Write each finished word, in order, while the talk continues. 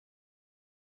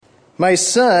My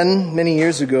son, many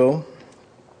years ago,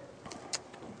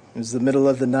 it was the middle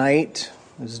of the night,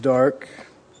 it was dark.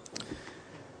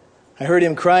 I heard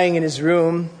him crying in his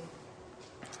room.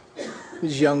 He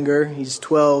was younger, he's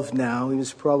 12 now, he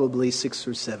was probably 6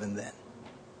 or 7 then.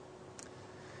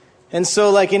 And so,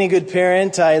 like any good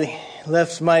parent, I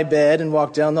left my bed and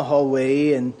walked down the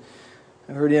hallway, and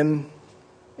I heard him,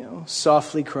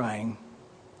 softly crying.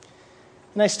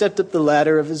 And I stepped up the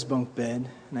ladder of his bunk bed,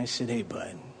 and I said, "Hey,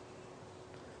 bud."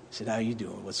 I said, "How you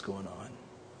doing? What's going on?"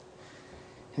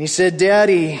 And he said,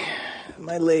 "Daddy,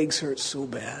 my legs hurt so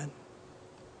bad."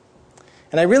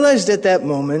 And I realized at that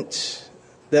moment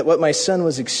that what my son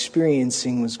was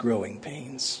experiencing was growing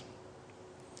pains.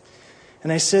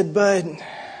 And I said, "Bud,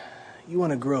 you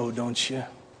want to grow, don't you?"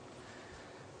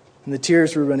 And the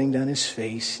tears were running down his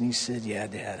face, and he said, "Yeah,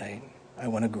 Dad, I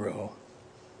want to grow."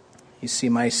 You see,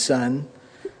 my son,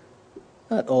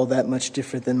 not all that much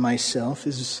different than myself,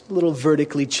 is a little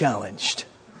vertically challenged.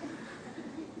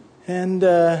 And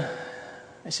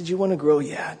I said, "You want to grow?"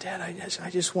 "Yeah, Dad, I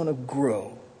just want to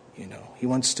grow." He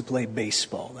wants to play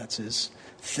baseball. That's his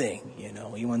thing,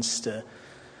 He wants to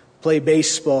play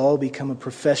baseball, become a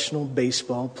professional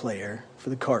baseball player for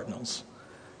the Cardinals.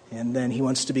 And then he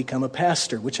wants to become a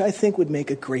pastor, which I think would make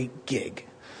a great gig.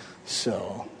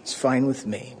 So it's fine with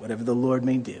me, whatever the Lord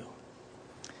may do.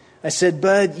 I said,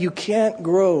 "Bud, you can't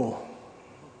grow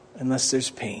unless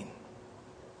there's pain."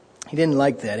 He didn't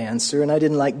like that answer, and I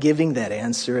didn't like giving that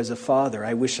answer as a father.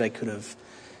 I wish I could have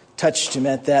touched him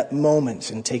at that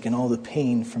moment and taken all the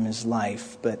pain from his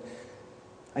life. But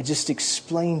I just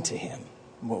explained to him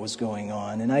what was going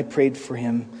on, and I prayed for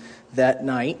him that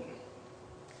night.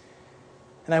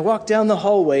 And I walked down the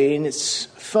hallway, and it's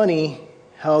funny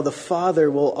how the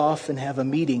Father will often have a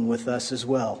meeting with us as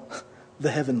well, the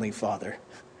Heavenly Father.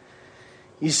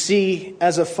 You see,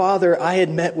 as a father, I had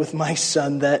met with my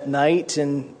son that night,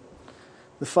 and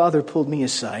the Father pulled me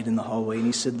aside in the hallway, and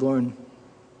he said, "Lorn,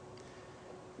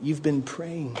 you've been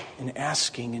praying and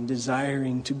asking and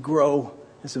desiring to grow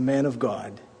as a man of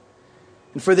God.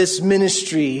 And for this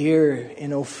ministry here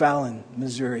in O'Fallon,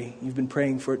 Missouri, you've been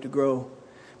praying for it to grow.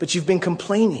 But you've been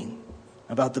complaining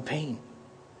about the pain.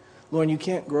 Lorn, you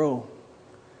can't grow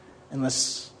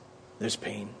unless there's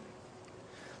pain.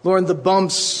 Lorn, the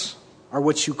bumps are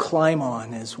what you climb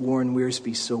on," as Warren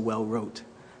Wiersbe so well wrote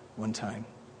one time.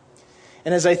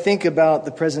 And as I think about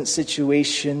the present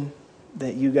situation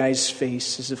that you guys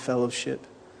face as a fellowship,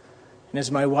 and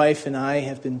as my wife and I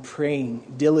have been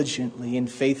praying diligently and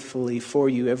faithfully for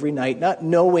you every night, not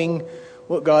knowing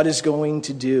what God is going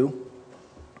to do,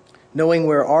 knowing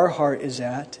where our heart is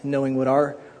at, knowing what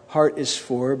our heart is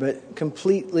for, but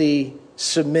completely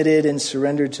submitted and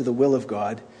surrendered to the will of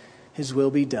God, His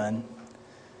will be done.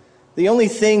 The only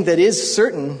thing that is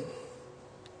certain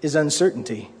is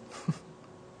uncertainty,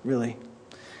 really.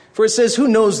 For it says, "Who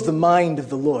knows the mind of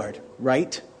the Lord?"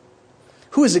 Right?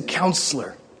 Who is a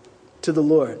counselor to the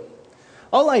Lord?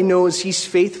 All I know is He's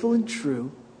faithful and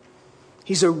true.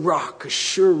 He's a rock, a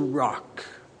sure rock.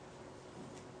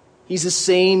 He's the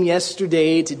same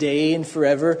yesterday, today, and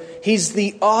forever. He's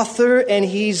the author, and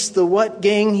He's the what,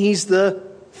 gang? He's the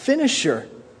finisher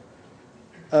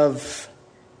of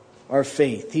our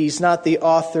faith. He's not the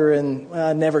author and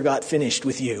never got finished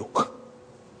with you.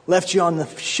 Left you on the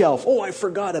shelf. "Oh, I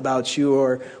forgot about you,"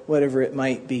 or whatever it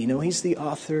might be. No, He's the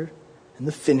author and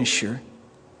the finisher.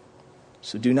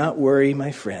 So do not worry,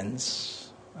 my friends,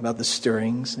 about the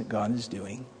stirrings that God is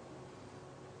doing.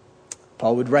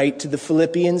 Paul would write to the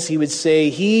Philippians, he would say,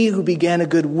 "He who began a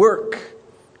good work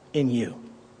in you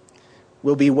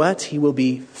will be" what? "He will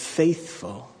be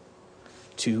faithful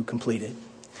to complete it."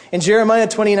 In Jeremiah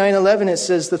 29:11 it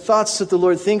says, "The thoughts that the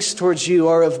Lord thinks towards you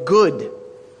are of good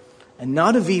and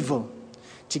not of evil,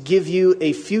 to give you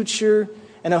a future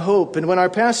and a hope." And when our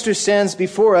pastor stands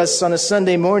before us on a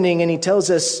Sunday morning and he tells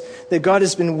us that God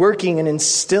has been working and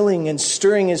instilling and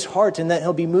stirring his heart and that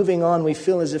He'll be moving on, we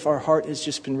feel as if our heart has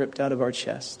just been ripped out of our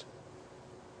chest.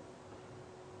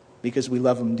 Because we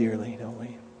love Him dearly, don't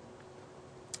we?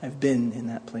 I've been in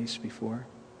that place before.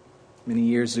 Many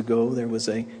years ago, there was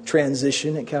a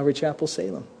transition at Calvary Chapel,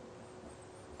 Salem.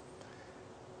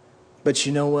 But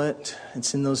you know what?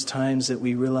 It's in those times that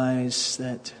we realize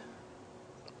that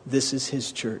this is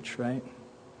His church, right?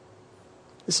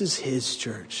 This is His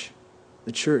church,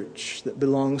 the church that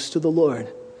belongs to the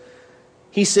Lord.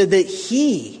 He said that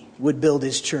He would build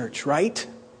His church, right?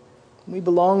 We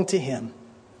belong to Him.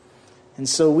 And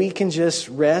so we can just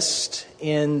rest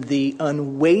in the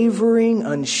unwavering,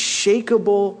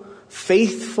 unshakable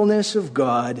faithfulness of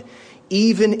God,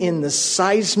 even in the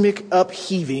seismic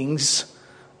upheavings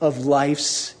of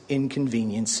life's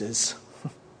inconveniences.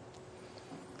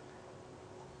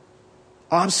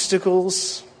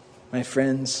 Obstacles, my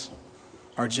friends,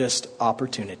 are just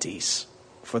opportunities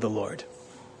for the Lord.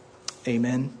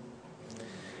 Amen.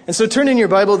 And so turn in your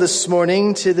Bible this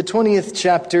morning to the 20th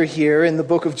chapter here in the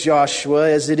book of Joshua,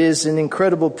 as it is an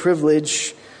incredible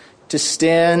privilege to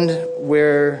stand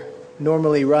where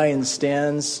normally Ryan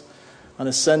stands on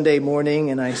a Sunday morning,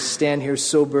 and I stand here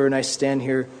sober and I stand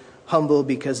here humble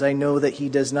because I know that he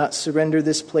does not surrender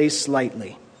this place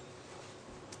lightly.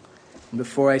 And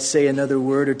before I say another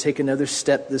word or take another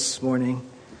step this morning,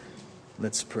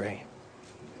 let's pray.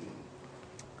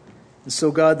 And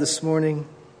so, God, this morning,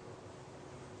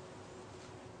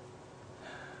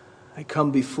 I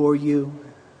come before you.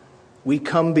 We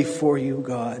come before you,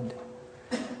 God,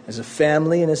 as a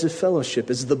family and as a fellowship,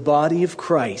 as the body of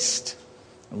Christ.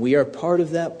 And we are part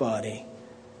of that body.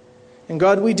 And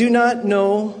God, we do not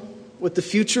know what the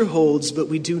future holds, but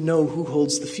we do know who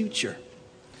holds the future.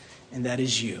 And that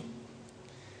is you.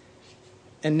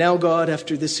 And now, God,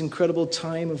 after this incredible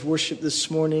time of worship this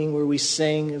morning where we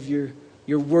sang of your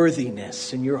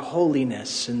worthiness and your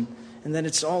holiness and that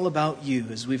it's all about you,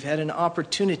 as we've had an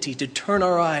opportunity to turn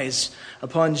our eyes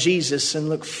upon Jesus and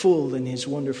look full in his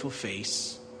wonderful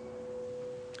face.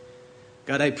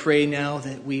 God, I pray now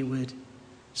that we would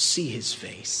see his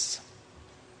face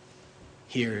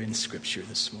here in Scripture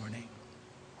this morning.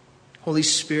 Holy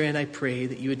Spirit, I pray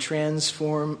that you would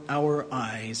transform our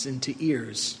eyes into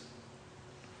ears.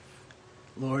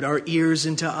 Lord, our ears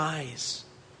into eyes,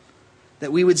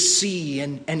 that we would see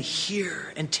and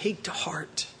hear and take to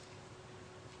heart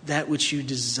that which you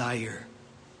desire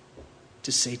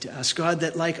to say to us. God,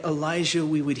 that like Elijah,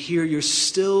 we would hear your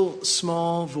still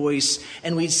small voice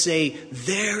and we'd say,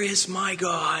 there is my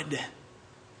God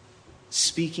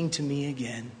speaking to me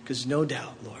again. Because no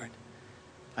doubt, Lord,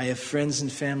 I have friends and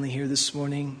family here this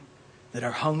morning that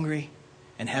are hungry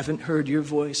and haven't heard your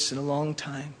voice in a long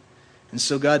time. And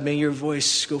so, God, may your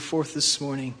voice go forth this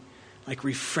morning like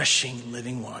refreshing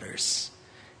living waters.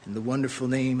 In the wonderful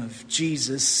name of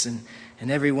Jesus, and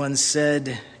everyone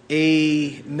said,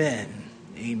 amen.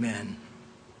 Amen.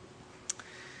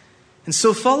 And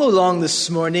so follow along this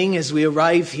morning as we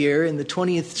arrive here in the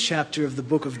 20th chapter of the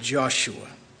book of Joshua,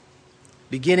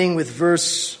 beginning with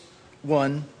verse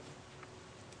 1.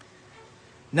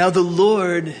 Now the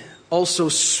Lord also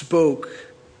spoke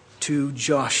to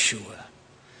Joshua.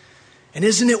 And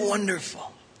isn't it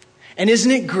wonderful? And isn't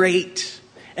it great?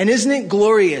 And isn't it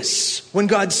glorious when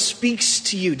God speaks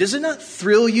to you? Does it not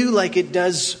thrill you like it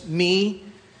does me?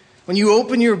 When you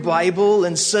open your Bible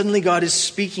and suddenly God is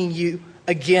speaking to you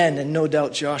again, and no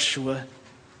doubt Joshua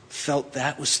felt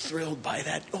that, was thrilled by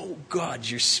that. Oh God,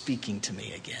 you're speaking to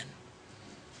me again.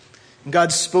 And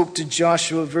God spoke to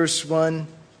Joshua, verse 1.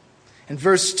 And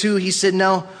verse 2, he said,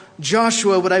 now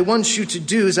Joshua, what I want you to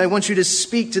do is I want you to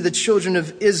speak to the children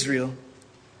of Israel,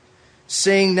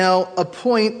 saying, now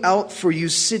appoint out for you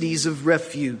cities of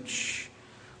refuge,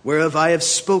 whereof I have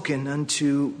spoken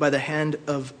unto by the hand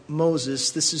of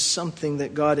Moses. This is something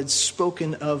that God had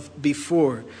spoken of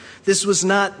before. This was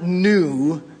not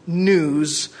new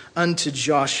news unto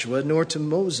Joshua, nor to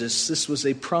Moses. This was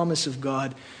a promise of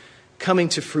God coming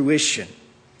to fruition.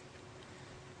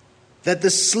 That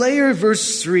the slayer,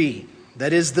 verse 3,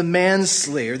 that is the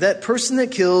manslayer, that person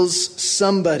that kills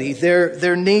somebody,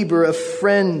 their neighbor, a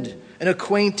friend, an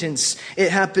acquaintance. It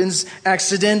happens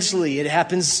accidentally. It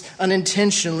happens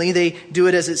unintentionally. They do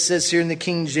it, as it says here in the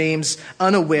King James,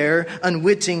 unaware,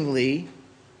 unwittingly.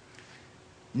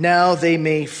 Now they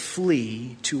may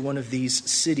flee to one of these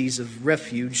cities of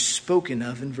refuge spoken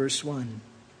of in verse 1.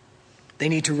 They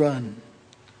need to run,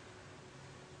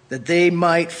 that they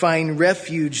might find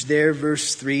refuge there,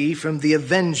 verse 3, from the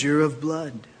avenger of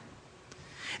blood.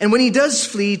 And when he does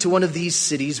flee to one of these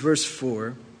cities, verse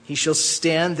 4, he shall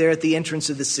stand there at the entrance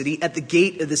of the city, at the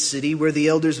gate of the city, where the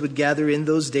elders would gather in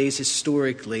those days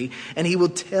historically, and he will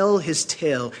tell his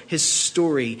tale, his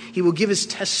story. He will give his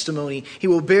testimony. He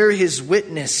will bear his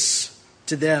witness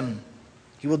to them.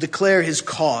 He will declare his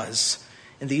cause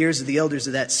in the ears of the elders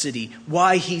of that city,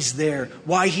 why he's there,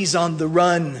 why he's on the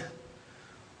run,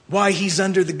 why he's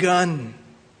under the gun,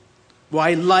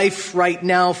 why life right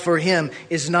now for him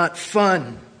is not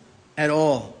fun at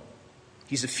all.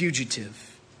 He's a fugitive.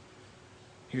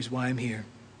 Here's why I'm here.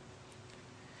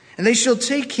 And they shall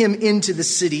take him into the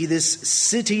city, this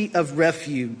city of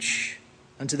refuge,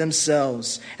 unto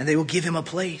themselves, and they will give him a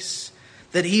place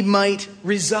that he might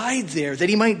reside there, that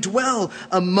he might dwell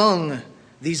among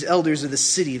these elders of the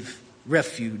city of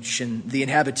refuge and the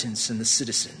inhabitants and the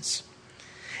citizens.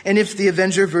 And if the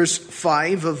avenger, verse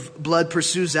 5, of blood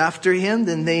pursues after him,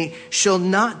 then they shall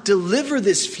not deliver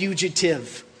this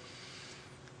fugitive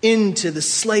into the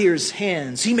slayer's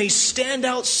hands. He may stand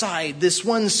outside, this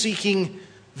one seeking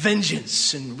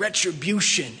vengeance and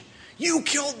retribution. You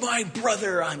killed my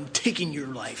brother, I'm taking your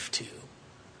life too.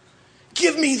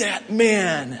 Give me that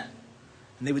man.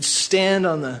 And they would stand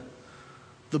on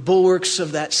the bulwarks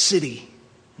of that city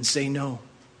and say, no,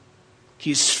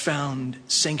 he has found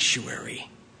sanctuary.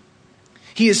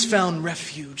 He has found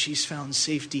refuge. He's found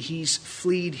safety. He's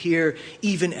fled here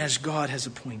even as God has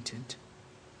appointed.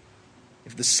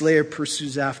 If the slayer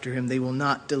pursues after him, they will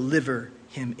not deliver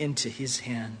him into his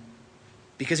hand.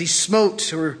 Because he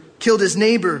smote or killed his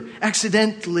neighbor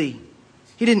accidentally.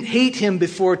 He didn't hate him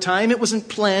before time. It wasn't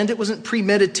planned. It wasn't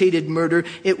premeditated murder.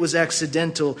 It was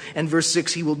accidental. And verse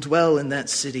 6, he will dwell in that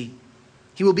city.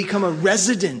 He will become a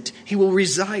resident. He will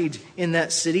reside in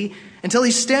that city until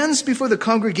he stands before the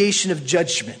congregation of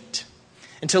judgment,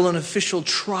 until an official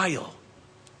trial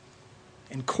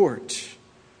and court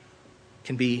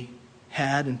can be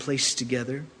had and placed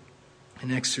together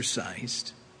and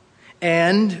exercised.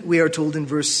 And we are told in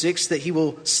verse 6 that he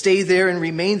will stay there and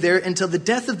remain there until the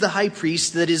death of the high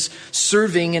priest that is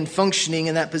serving and functioning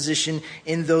in that position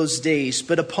in those days.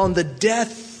 But upon the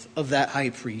death of that high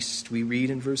priest, we read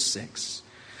in verse 6,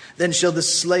 then shall the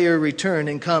slayer return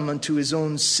and come unto his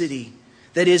own city.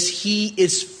 That is, he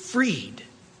is freed.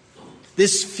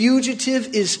 This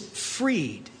fugitive is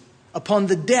freed upon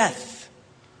the death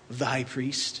of the high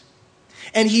priest.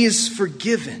 And he is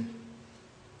forgiven.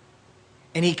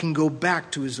 And he can go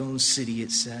back to his own city,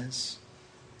 it says,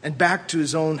 and back to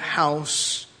his own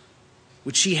house,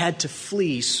 which he had to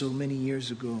flee so many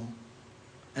years ago,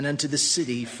 and unto the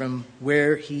city from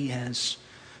where he has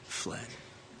fled.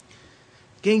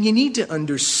 Gang, you need to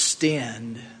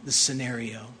understand the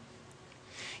scenario.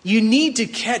 You need to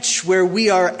catch where we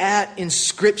are at in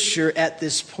Scripture at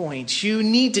this point. You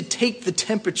need to take the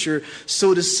temperature,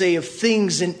 so to say, of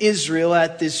things in Israel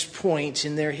at this point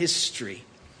in their history.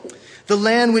 The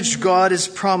land which God has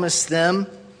promised them,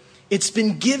 it's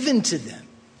been given to them.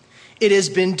 It has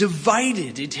been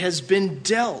divided. It has been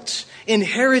dealt.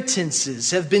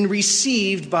 Inheritances have been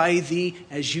received by the,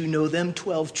 as you know them,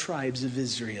 12 tribes of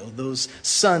Israel. Those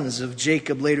sons of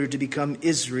Jacob later to become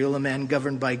Israel, a man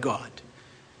governed by God.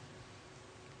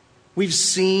 We've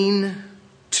seen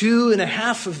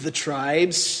 2.5 of the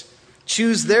tribes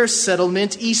choose their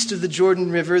settlement east of the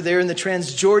Jordan River, there in the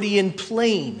Transjordan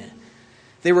plain.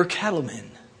 They were cattlemen.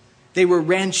 They were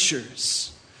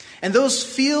ranchers. And those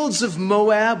fields of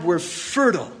Moab were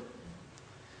fertile.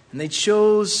 And they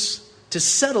chose to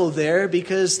settle there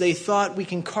because they thought we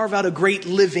can carve out a great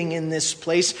living in this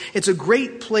place. It's a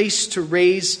great place to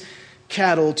raise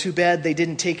cattle. Too bad they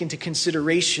didn't take into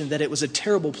consideration that it was a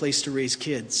terrible place to raise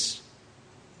kids.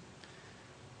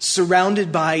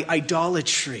 Surrounded by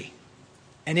idolatry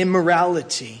and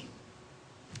immorality.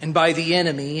 And by the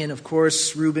enemy, and of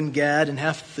course, Reuben, Gad, and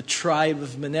half the tribe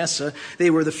of Manasseh,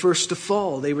 they were the first to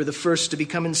fall. They were the first to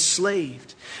become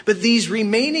enslaved. But these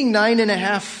remaining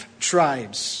 9.5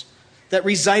 tribes that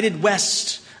resided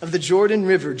west of the Jordan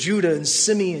River, Judah and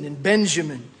Simeon and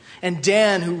Benjamin, and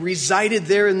Dan, who resided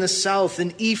there in the south,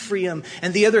 and Ephraim,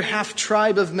 and the other half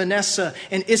tribe of Manasseh,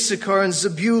 and Issachar, and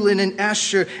Zebulun, and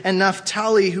Asher, and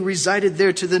Naphtali, who resided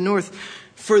there to the north,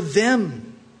 for them,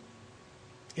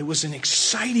 it was an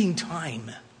exciting time.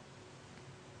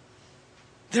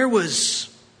 There was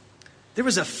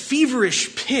a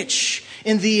feverish pitch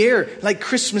in the air, like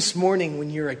Christmas morning when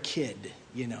you're a kid,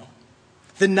 you know.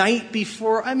 The night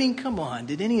before, I mean, come on,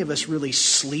 did any of us really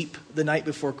sleep the night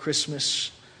before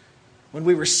Christmas? When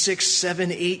we were 6,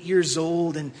 7, 8 years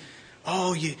old and,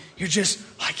 you're just,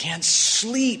 I can't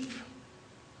sleep.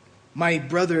 My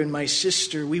brother and my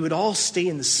sister, we would all stay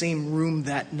in the same room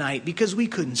that night because we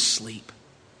couldn't sleep.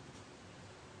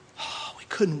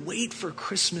 Couldn't wait for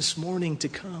Christmas morning to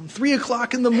come.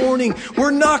 3:00 in the morning,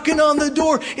 we're knocking on the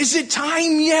door. Is it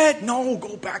time yet? No,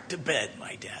 go back to bed,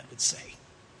 my dad would say.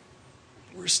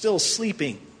 We're still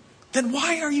sleeping. Then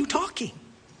why are you talking?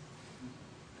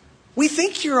 We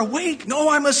think you're awake. No,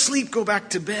 I'm asleep. Go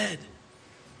back to bed.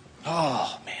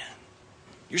 Oh, man.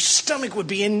 Your stomach would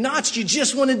be in knots. You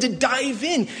just wanted to dive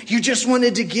in. You just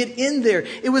wanted to get in there.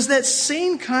 It was that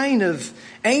same kind of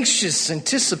anxious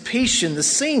anticipation, the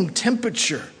same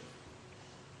temperature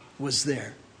was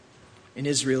there in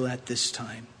Israel at this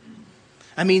time.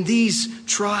 I mean, these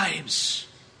tribes,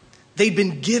 they'd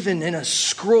been given in a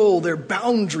scroll their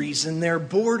boundaries and their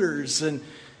borders, and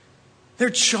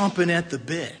they're chomping at the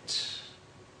bit,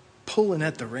 pulling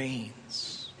at the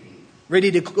reins, ready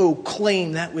to go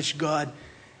claim that which God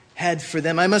had for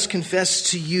them. I must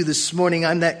confess to you this morning,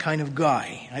 I'm that kind of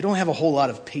guy. I don't have a whole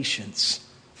lot of patience.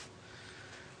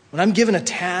 When I'm given a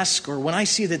task or when I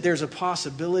see that there's a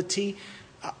possibility,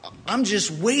 I'm just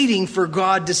waiting for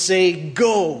God to say,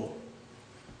 go.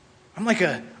 I'm like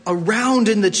a round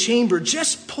in the chamber.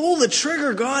 Just pull the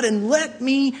trigger, God, and let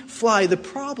me fly. The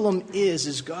problem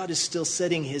is God is still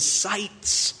setting his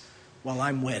sights while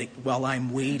I'm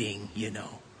waiting,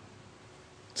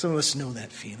 Some of us know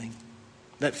that feeling.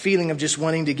 That feeling of just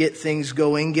wanting to get things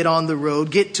going, get on the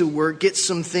road, get to work, get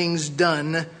some things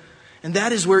done. And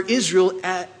that is where Israel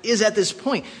is at this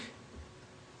point.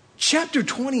 Chapter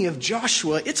 20 of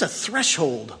Joshua, it's a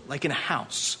threshold, like in a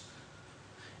house.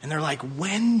 And they're like,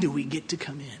 when do we get to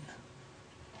come in?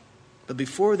 But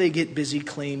before they get busy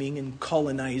claiming and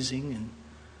colonizing and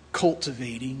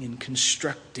cultivating and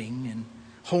constructing and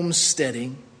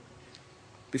homesteading,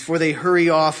 before they hurry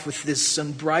off with this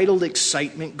unbridled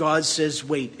excitement, God says,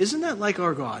 wait, isn't that like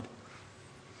our God?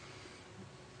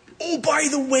 Oh, by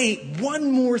the way,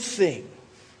 one more thing.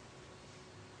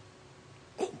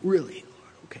 Oh, really,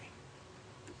 Lord? Okay.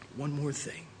 One more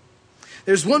thing.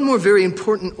 There's one more very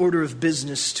important order of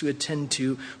business to attend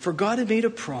to, for God had made a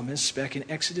promise back in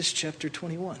Exodus chapter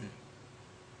 21.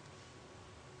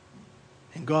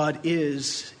 And God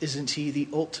isn't he the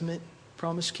ultimate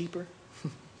promise keeper?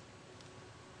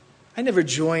 I never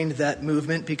joined that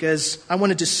movement because I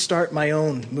wanted to start my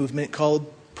own movement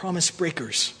called Promise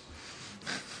Breakers.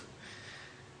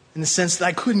 In the sense that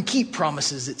I couldn't keep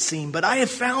promises, it seemed. But I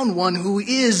have found one who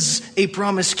is a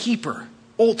promise keeper.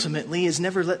 Ultimately, has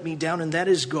never let me down, and that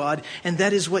is God. And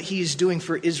that is what he is doing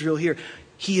for Israel here.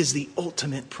 He is the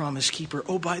ultimate promise keeper.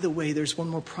 Oh, by the way, there's one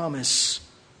more promise.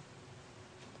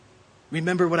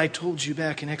 Remember what I told you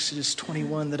back in Exodus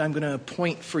 21, that I'm going to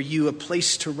appoint for you a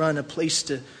place to run, a place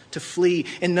to flee.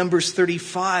 In Numbers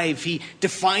 35, he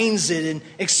defines it and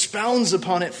expounds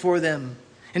upon it for them.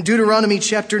 In Deuteronomy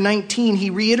chapter 19, he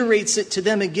reiterates it to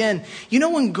them again. You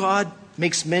know when God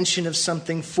makes mention of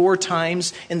something 4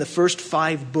 times in the first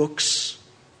 5 books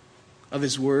of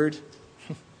his word?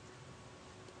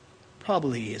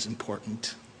 Probably is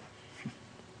important.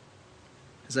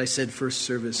 As I said first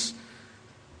service,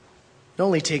 it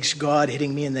only takes God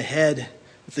hitting me in the head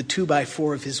with the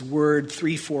 2x4 of his word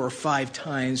 3, 4, or 5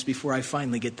 times before I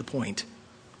finally get the point.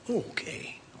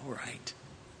 Okay, all right.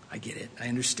 I get it. I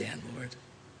understand, Lord.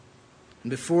 And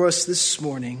before us this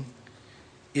morning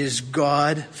is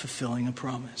God fulfilling a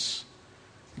promise.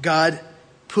 God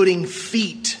putting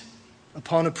feet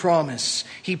upon a promise.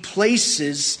 He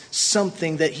places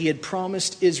something that he had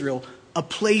promised Israel, a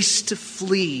place to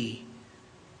flee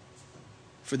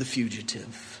for the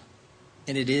fugitive.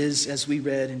 And it is, as we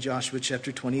read in Joshua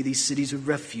chapter 20, these cities of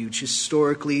refuge.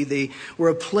 Historically, they were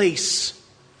a place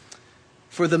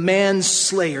for the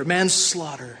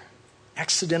manslaughter,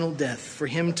 accidental death, for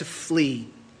him to flee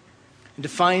and to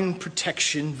find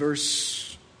protection.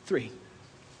 Verse 3.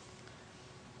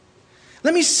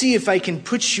 Let me see if I can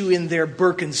put you in their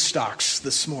Birkenstocks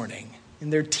this morning, in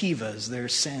their Tevas, their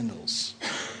sandals.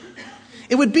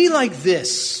 It would be like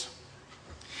this.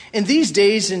 In these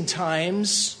days and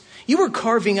times, you were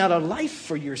carving out a life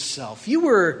for yourself. You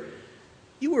were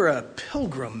a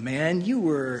pilgrim, man. You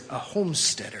were a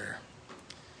homesteader.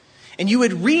 And you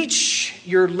would reach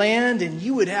your land and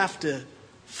you would have to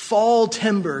fall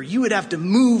timber. You would have to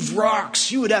move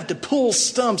rocks. You would have to pull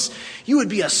stumps. You would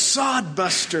be a sod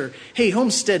buster. Hey,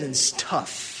 homesteading's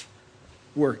tough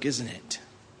work, isn't it?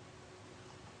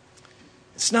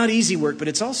 It's not easy work, but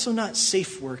it's also not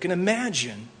safe work. And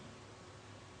imagine,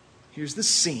 here's the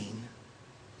scene.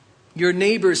 Your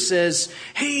neighbor says,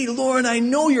 hey, Lorn, I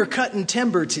know you're cutting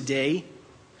timber today.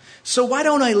 So why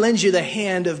don't I lend you the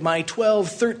hand of my 12,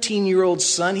 13-year-old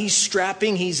son? He's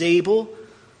strapping, he's able,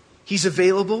 he's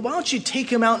available. Why don't you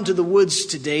take him out into the woods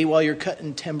today while you're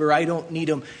cutting timber? I don't need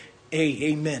him.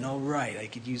 Hey, amen. All right, I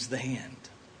could use the hand.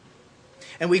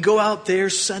 And we go out there,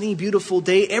 sunny, beautiful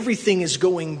day. Everything is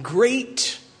going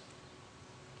great.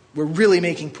 We're really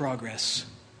making progress.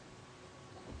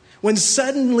 When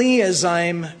suddenly, as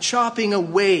I'm chopping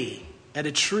away at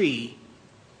a tree,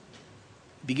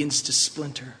 it begins to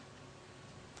splinter.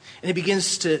 And it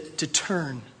begins to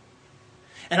turn.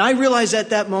 And I realize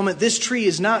at that moment, this tree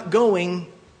is not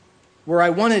going where I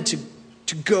wanted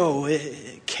to go.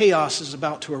 Chaos is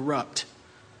about to erupt.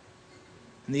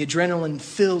 And the adrenaline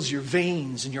fills your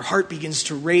veins and your heart begins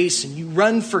to race and you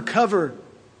run for cover.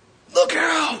 Look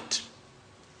out!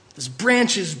 As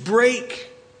branches break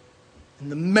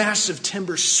and the massive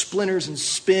timber splinters and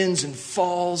spins and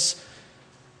falls.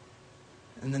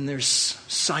 And then there's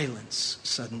silence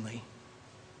suddenly.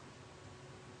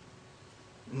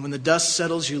 And when the dust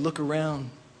settles, you look around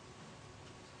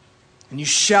and you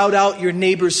shout out your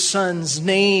neighbor's son's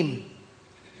name.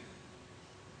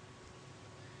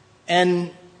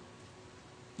 And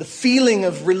the feeling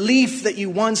of relief that you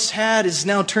once had is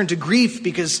now turned to grief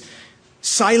because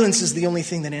silence is the only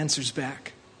thing that answers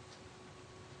back.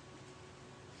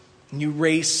 And you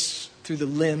race through the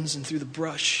limbs and through the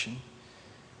brush, and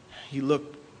you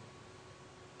look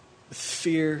with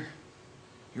fear,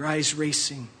 your eyes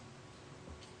racing,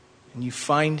 and you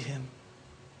find him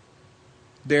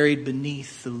buried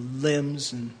beneath the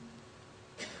limbs and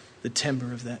the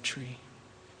timber of that tree.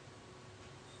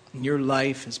 And your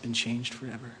life has been changed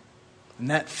forever. And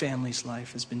that family's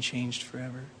life has been changed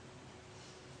forever.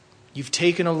 You've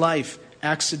taken a life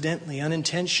accidentally,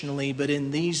 unintentionally, but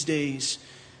in these days,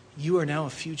 you are now a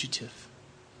fugitive.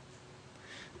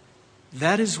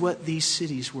 That is what these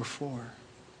cities were for.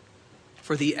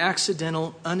 For the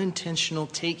accidental, unintentional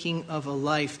taking of a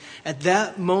life. At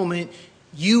that moment,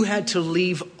 you had to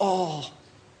leave all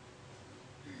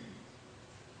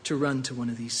to run to one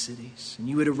of these cities. And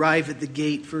you would arrive at the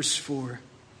gate, verse 4.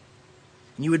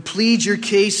 And you would plead your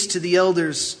case to the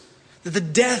elders that the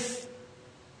death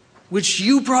which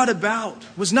you brought about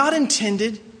was not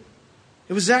intended.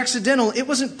 It was accidental. It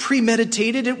wasn't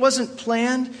premeditated. It wasn't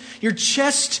planned. Your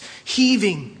chest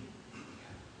heaving.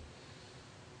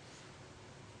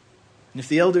 And if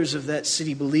the elders of that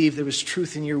city believed there was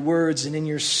truth in your words and in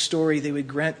your story, they would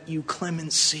grant you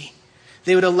clemency.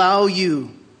 They would allow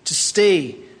you to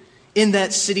stay in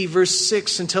that city, verse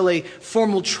 6, until a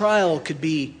formal trial could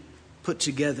be put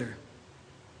together.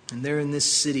 And there in this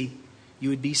city, you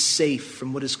would be safe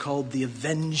from what is called the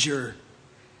avenger.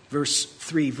 Verse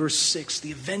 3, verse 6,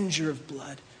 the avenger of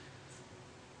blood.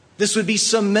 This would be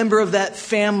some member of that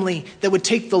family that would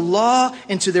take the law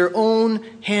into their own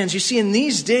hands. You see, in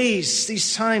these days,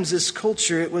 these times, this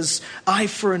culture, it was eye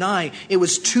for an eye. It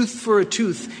was tooth for a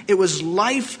tooth. It was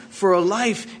life for a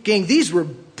life. Gang, these were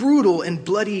brutal and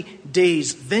bloody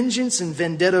days. Vengeance and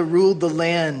vendetta ruled the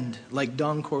land like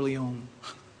Don Corleone.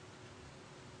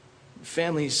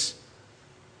 Families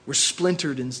were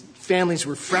splintered and families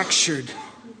were fractured.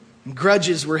 And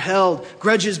grudges were held.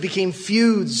 Grudges became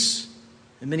feuds.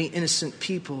 And many innocent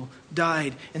people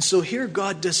died. And so here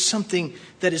God does something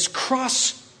that is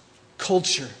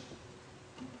cross-culture.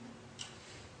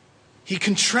 He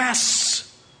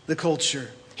contrasts the culture.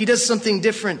 He does something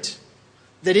different.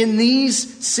 That in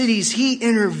these cities, He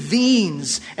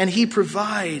intervenes and He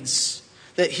provides.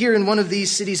 That here in one of these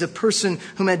cities, a person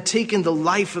whom had taken the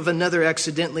life of another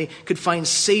accidentally could find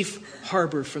safe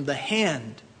harbor from the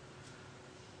hand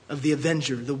of the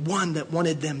avenger, the one that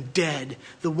wanted them dead,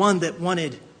 the one that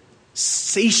wanted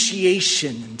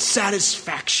satiation and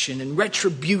satisfaction and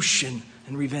retribution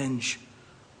and revenge.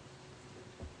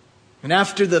 And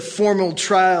after the formal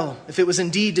trial, if it was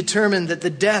indeed determined that the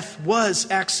death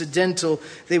was accidental,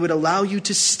 they would allow you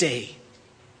to stay.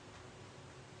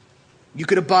 You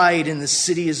could abide in the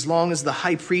city as long as the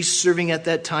high priest serving at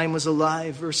that time was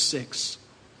alive. Verse 6.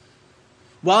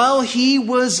 While he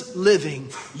was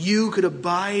living, you could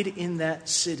abide in that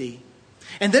city.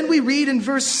 And then we read in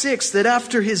verse 6 that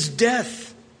after his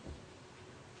death,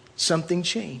 something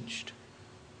changed.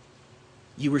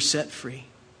 You were set free.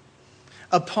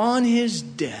 Upon his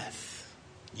death,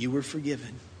 you were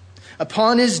forgiven.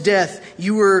 Upon his death,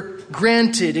 you were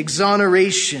granted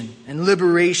exoneration and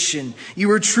liberation. You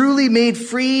were truly made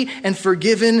free and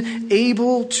forgiven,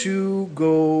 able to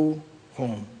go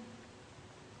home.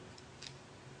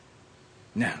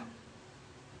 Now,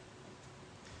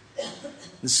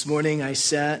 this morning I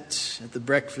sat at the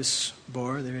breakfast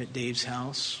bar there at Dave's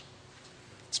house.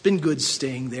 It's been good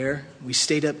staying there. We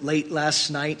stayed up late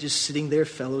last night just sitting there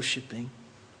fellowshipping.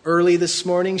 Early this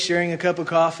morning sharing a cup of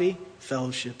coffee,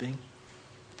 fellowshipping.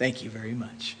 Thank you very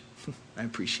much. I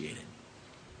appreciate it.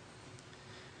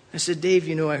 I said, Dave,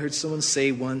 I heard someone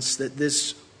say once that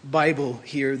this Bible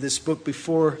here, this book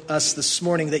before us this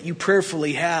morning that you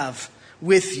prayerfully have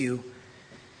with you,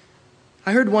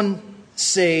 I heard one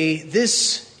say,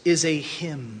 this is a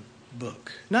hymn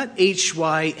book. Not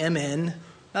H-Y-M-N,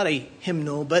 not a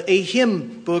hymnal, but a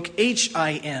hymn book,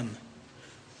 H-I-M.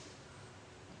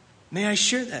 May I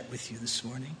share that with you this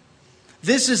morning?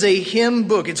 This is a hymn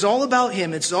book. It's all about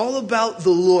Him. It's all about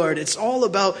the Lord. It's all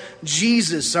about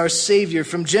Jesus, our Savior.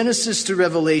 From Genesis to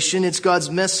Revelation, it's God's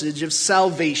message of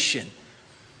salvation.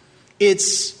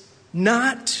 It's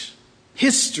not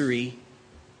history.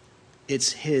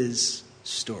 It's His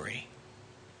story.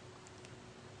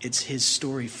 It's His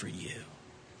story for you.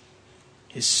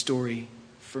 His story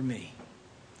for me.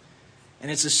 And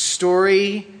it's a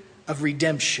story of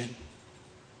redemption.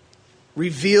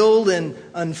 Revealed and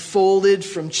unfolded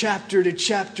from chapter to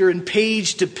chapter and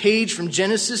page to page from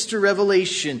Genesis to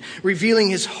Revelation. Revealing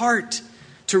His heart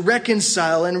to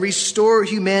reconcile and restore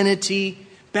humanity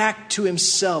back to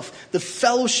himself. The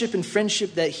fellowship and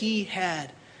friendship that he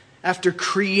had after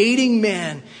creating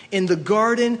man in the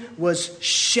garden was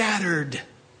shattered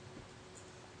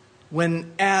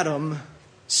when Adam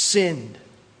sinned.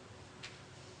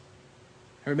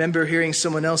 I remember hearing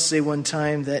someone else say one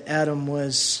time that Adam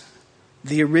was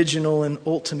the original and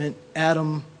ultimate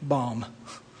atom bomb,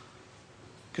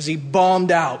 because he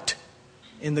bombed out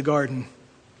in the garden.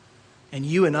 And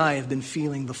you and I have been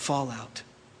feeling the fallout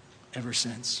ever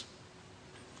since.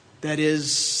 That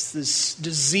is, this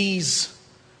disease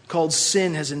called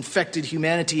sin has infected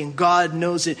humanity, and God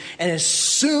knows it. And as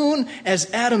soon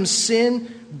as Adam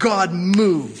sinned, God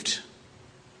moved.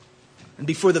 And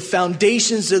before the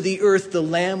foundations of the earth, the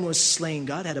Lamb was slain.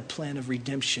 God had a plan of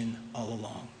redemption all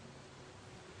along.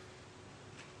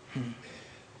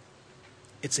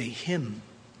 It's a hymn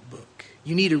book.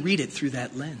 You need to read it through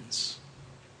that lens.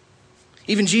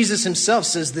 Even Jesus himself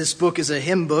says this book is a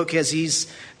hymn book as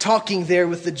he's talking there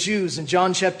with the Jews in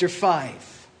John chapter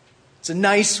 5. It's a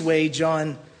nice way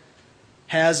John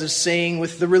has of saying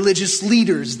with the religious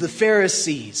leaders, the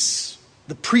Pharisees,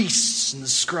 the priests and the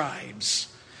scribes.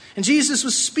 And Jesus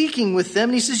was speaking with them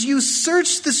and he says, you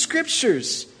search the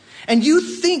scriptures and you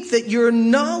think that your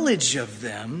knowledge of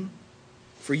them,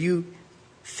 for you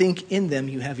think in them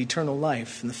you have eternal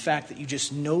life, and the fact that you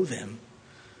just know them.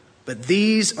 But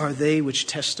these are they which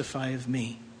testify of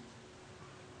me.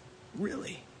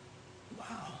 Really?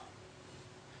 Wow.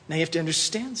 Now you have to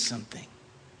understand something.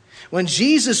 When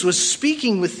Jesus was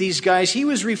speaking with these guys, he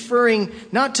was referring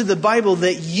not to the Bible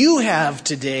that you have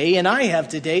today and I have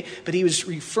today, but he was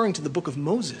referring to the book of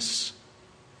Moses.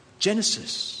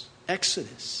 Genesis,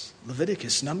 Exodus,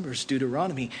 Leviticus, Numbers,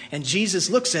 Deuteronomy. And Jesus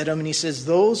looks at them and he says,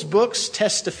 those books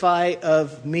testify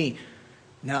of me.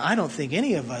 Now, I don't think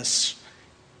any of us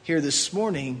here this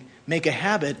morning make a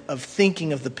habit of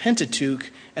thinking of the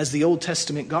Pentateuch as the Old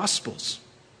Testament Gospels.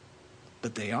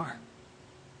 But they are.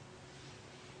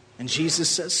 And Jesus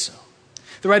says so.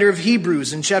 The writer of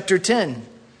Hebrews in chapter 10,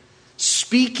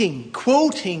 speaking,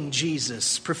 quoting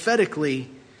Jesus prophetically,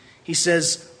 he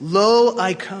says, lo,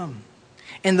 I come.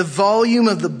 In the volume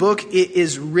of the book it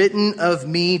is written of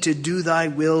me to do thy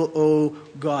will, O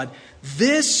God.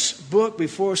 This book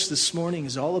before us this morning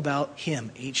is all about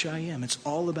him, H-I-M. It's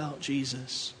all about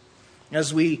Jesus.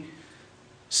 As we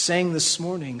sang this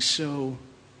morning so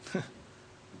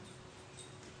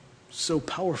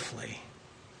powerfully,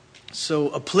 so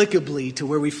applicably to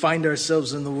where we find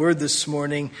ourselves in the Word this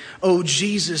morning, oh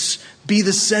Jesus, be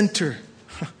the center.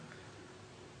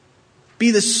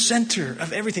 Be the center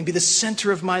of everything. Be the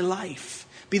center of my life.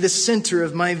 Be the center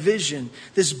of my vision.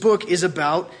 This book is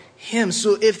about him.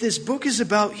 So if this book is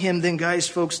about him, then guys,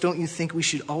 folks, don't you think we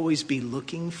should always be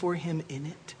looking for him in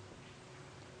it?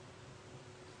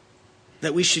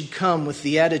 That we should come with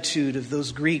the attitude of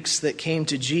those Greeks that came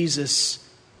to Jesus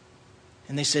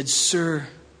and they said, Sir,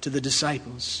 to the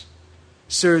disciples,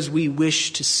 sirs, we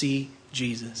wish to see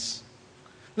Jesus.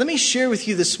 Let me share with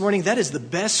you this morning, that is the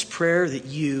best prayer that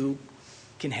you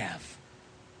can have.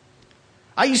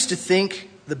 I used to think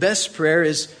the best prayer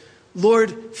is,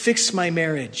 Lord, fix my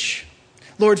marriage.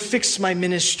 Lord, fix my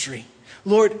ministry.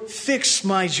 Lord, fix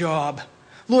my job.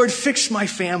 Lord, fix my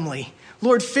family.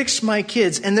 Lord, fix my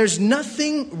kids. And there's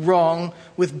nothing wrong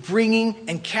with bringing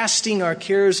and casting our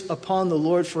cares upon the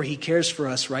Lord, for he cares for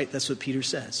us, right? That's what Peter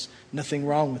says. Nothing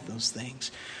wrong with those things.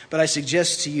 But I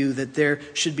suggest to you that there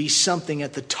should be something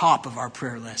at the top of our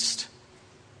prayer list.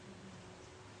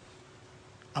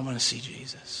 I want to see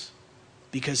Jesus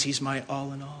because he's my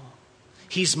all in all.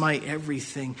 He's my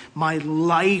everything. My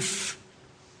life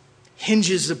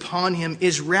hinges upon him,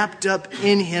 is wrapped up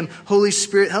in him. Holy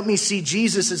Spirit, help me see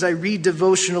Jesus as I read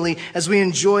devotionally, as we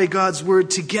enjoy God's word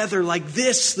together like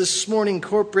this morning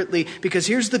corporately. Because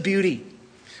here's the beauty.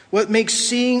 What makes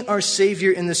seeing our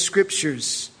Savior in the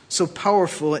scriptures so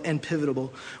powerful and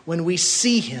pivotal, when we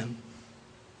see him,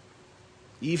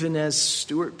 even as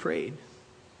Stuart prayed,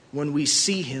 when we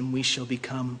see him, we shall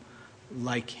become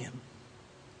like him.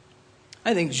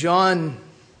 I think John,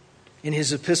 in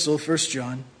his epistle, 1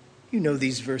 John, you know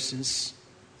these verses.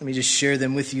 Let me just share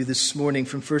them with you this morning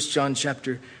from 1 John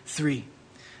chapter 3.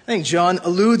 I think John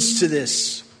alludes to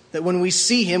this, that when we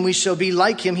see him, we shall be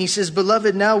like him. He says,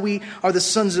 Beloved, now we are the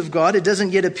sons of God. It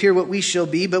doesn't yet appear what we shall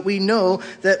be, but we know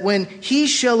that when he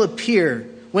shall appear,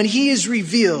 when he is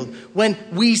revealed, when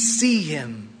we see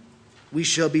him, we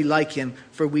shall be like him,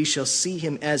 for we shall see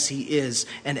him as he is.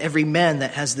 And every man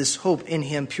that has this hope in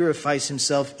him purifies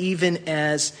himself, even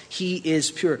as he is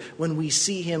pure. When we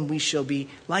see him, we shall be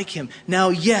like him. Now,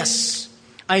 yes,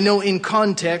 I know in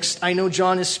context, I know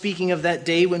John is speaking of that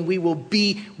day when we will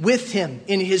be with him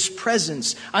in his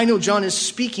presence. I know John is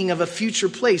speaking of a future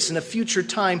place and a future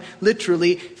time,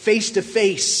 literally face to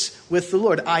face with the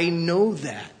Lord. I know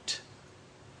that.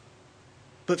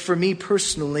 But for me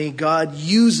personally, God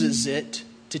uses it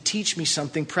to teach me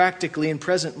something practically and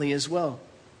presently as well.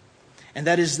 And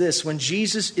that is this: when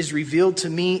Jesus is revealed to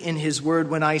me in his word,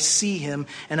 when I see him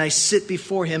and I sit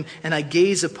before him and I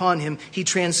gaze upon him, he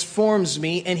transforms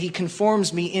me and he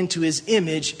conforms me into his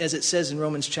image, as it says in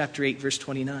Romans chapter 8, verse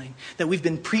 29, that we've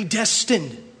been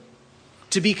predestined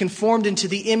to be conformed into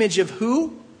the image of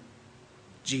who?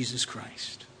 Jesus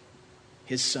Christ,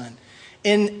 his Son.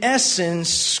 In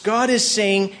essence, God is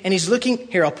saying, and he's looking,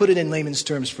 here, I'll put it in layman's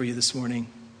terms for you this morning.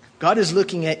 God is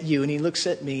looking at you and he looks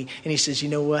at me and he says, you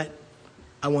know what?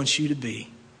 I want you to be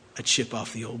a chip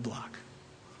off the old block.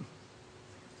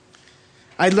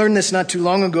 I learned this not too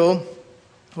long ago.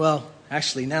 Well,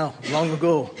 actually now, long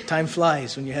ago. Time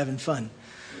flies when you're having fun.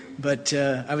 But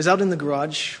I was out in the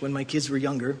garage when my kids were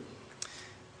younger.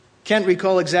 Can't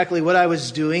recall exactly what I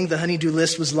was doing. The honey-do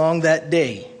list was long that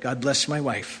day. God bless my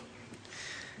wife.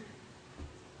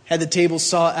 Had the table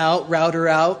saw out, router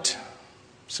out,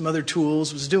 some other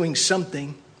tools, was doing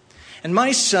something. And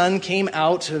my son came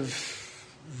out of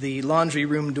the laundry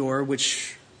room door,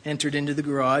 which entered into the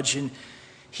garage, and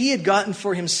he had gotten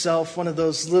for himself one of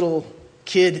those little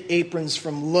kid aprons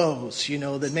from Lowe's, you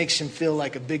know, that makes him feel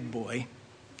like a big boy.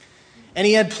 And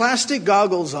he had plastic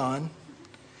goggles on,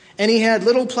 and he had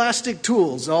little plastic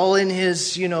tools all in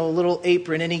his, little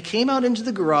apron, and he came out into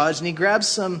the garage and he grabbed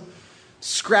some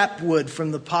scrap wood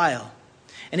from the pile,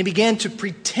 and he began to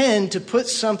pretend to put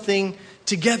something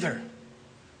together.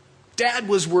 Dad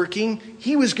was working.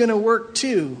 He was going to work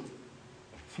too.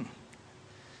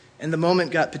 And the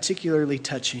moment got particularly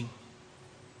touching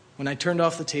when I turned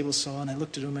off the table saw and I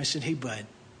looked at him. I said, hey, bud,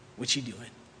 what you doing? And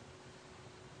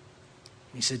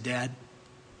he said, Dad,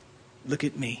 look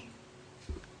at me.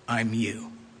 I'm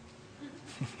you.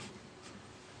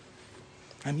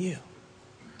 I'm you.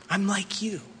 I'm like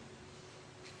you.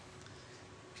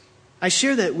 I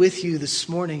share that with you this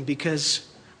morning because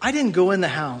I didn't go in the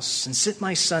house and sit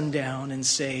my son down and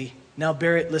say, now,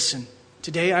 Barrett, listen,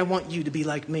 today I want you to be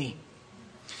like me.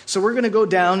 So we're going to go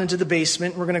down into the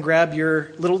basement. We're going to grab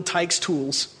your little Tykes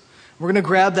tools. We're going to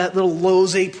grab that little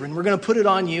Lowe's apron. We're going to put it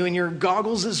on you and your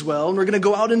goggles as well. And we're going to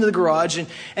go out into the garage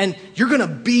and you're going to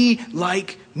be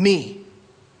like me.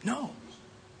 No.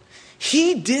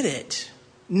 He did it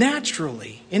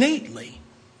naturally, innately.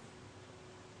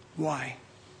 Why?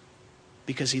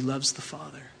 Because he loves the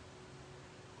Father.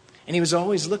 And he was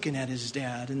always looking at his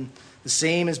dad. And the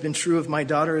same has been true of my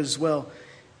daughter as well.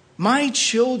 My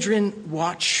children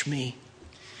watch me.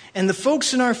 And the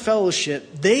folks in our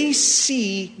fellowship, they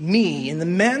see me in the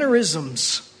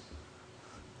mannerisms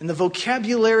and the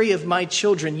vocabulary of my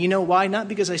children. You know why? Not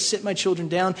because I sit my children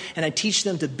down and I teach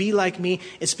them to be like me.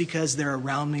 It's because they're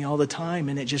around me all the time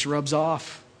and it just rubs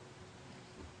off.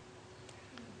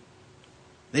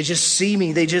 They just see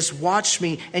me. They just watch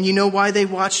me. And you know why they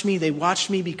watch me? They watch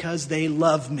me because they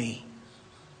love me.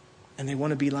 And they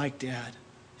want to be like Dad.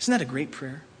 Isn't that a great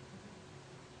prayer?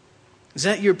 Is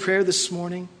that your prayer this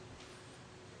morning?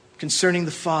 Concerning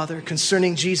the Father,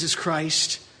 concerning Jesus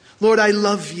Christ. Lord, I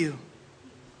love you.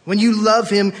 When you love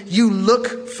him, you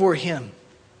look for him.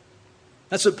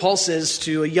 That's what Paul says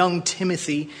to a young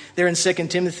Timothy there in 2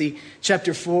 Timothy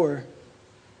chapter 4.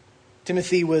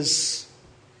 Timothy was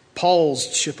Paul's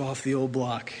chip off the old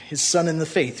block. His son in the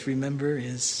faith, remember,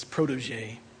 his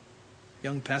protege,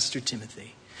 young Pastor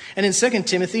Timothy. And in 2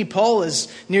 Timothy, Paul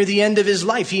is near the end of his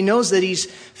life. He knows that he's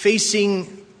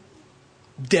facing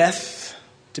death,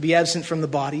 to be absent from the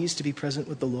bodies, to be present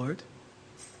with the Lord.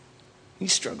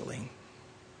 He's struggling.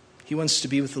 He wants to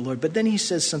be with the Lord. But then he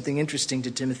says something interesting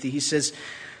to Timothy. He says,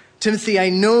 Timothy, I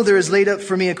know there is laid up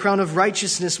for me a crown of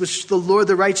righteousness, which the Lord,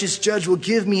 the righteous judge, will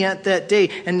give me at that day.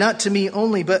 And not to me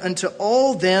only, but unto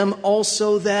all them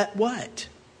also that what?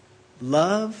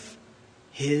 Love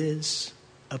his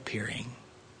appearing.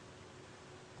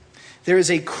 There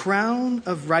is a crown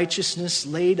of righteousness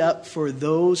laid up for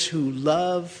those who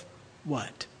love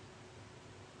what?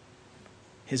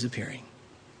 His appearing.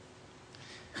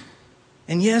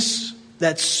 And yes,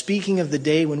 that's speaking of the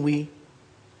day when we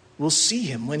will see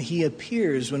him, when he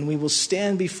appears, when we will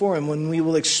stand before him, when we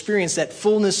will experience that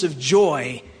fullness of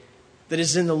joy that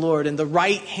is in the Lord and the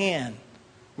right hand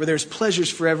where there's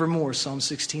pleasures forevermore, Psalm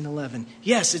 16:11.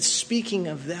 Yes, it's speaking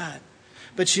of that.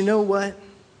 But you know what?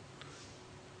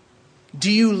 Do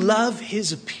you love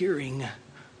his appearing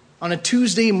on a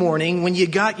Tuesday morning when you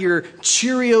got your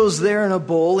Cheerios there in a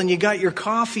bowl and you got your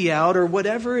coffee out or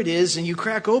whatever it is, and you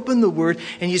crack open the Word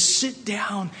and you sit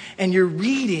down and you're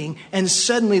reading, and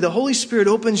suddenly the Holy Spirit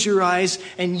opens your eyes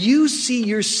and you see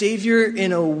your Savior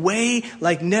in a way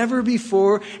like never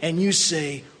before, and you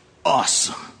say,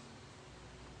 awesome.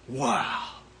 Wow.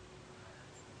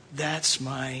 That's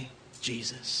my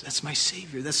Jesus. That's my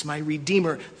Savior. That's my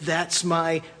Redeemer. That's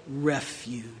my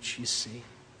refuge, you see.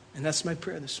 And that's my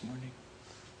prayer this morning.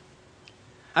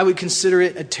 I would consider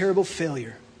it a terrible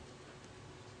failure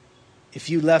if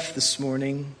you left this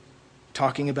morning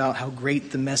talking about how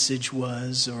great the message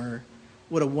was or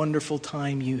what a wonderful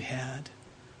time you had.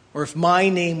 Or if my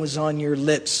name was on your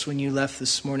lips when you left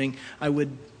this morning, I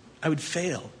would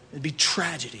fail. It'd be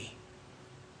tragedy.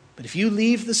 But if you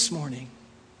leave this morning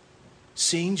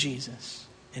seeing Jesus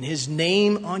and His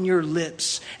name on your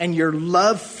lips and your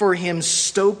love for Him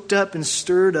stoked up and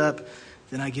stirred up,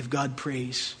 then I give God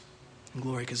praise and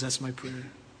glory, because that's my prayer.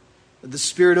 Let the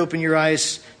Spirit open your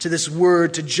eyes to this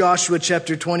word, to Joshua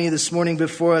chapter 20 this morning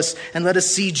before us, and let us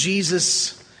see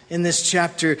Jesus in this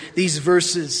chapter, these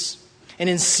verses. And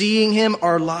in seeing Him,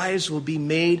 our lives will be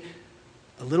made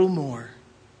a little more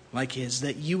like His,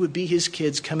 that you would be His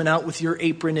kids coming out with your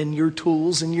apron and your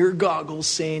tools and your goggles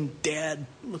saying, Dad,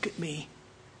 look at me.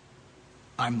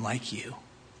 I'm like you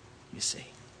see.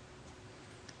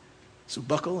 So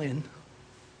buckle in. And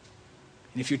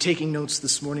if you're taking notes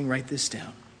this morning, write this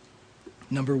down.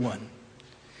 Number one,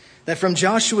 that from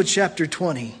Joshua chapter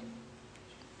 20,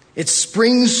 it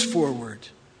springs forward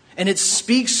and it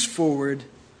speaks forward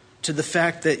to the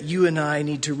fact that you and I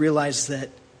need to realize that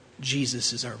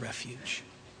Jesus is our refuge.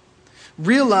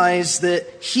 Realize that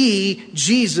He,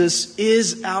 Jesus,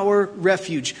 is our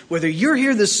refuge. Whether you're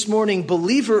here this morning,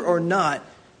 believer or not,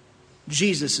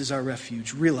 Jesus is our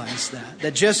refuge. Realize that.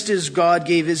 That just as God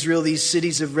gave Israel these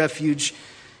cities of refuge,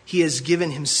 He has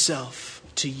given Himself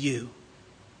to you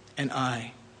and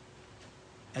I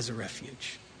as a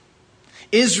refuge.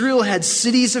 Israel had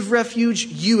cities of refuge.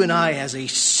 You and I as a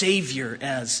Savior,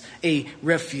 as a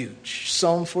refuge.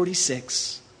 Psalm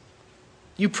 46.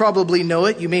 You probably know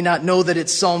it. You may not know that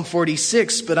it's Psalm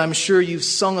 46, but I'm sure you've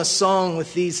sung a song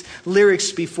with these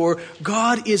lyrics before.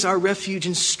 God is our refuge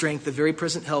and strength, a very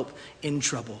present help in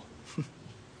trouble.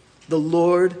 The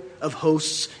Lord of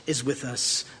hosts is with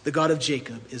us. The God of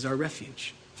Jacob is our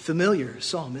refuge. Familiar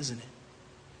psalm, isn't it?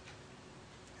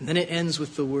 And then it ends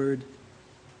with the word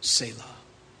Selah.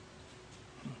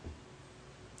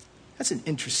 That's an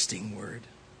interesting word,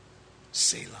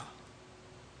 Selah.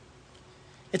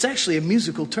 It's actually a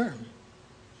musical term.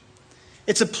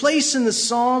 It's a place in the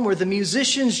psalm where the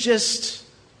musicians just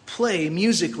play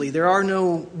musically. There are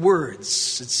no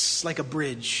words. It's like a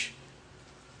bridge.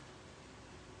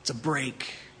 It's a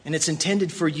break. And it's intended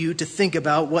for you to think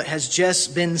about what has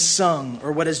just been sung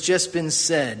or what has just been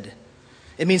said.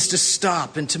 It means to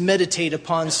stop and to meditate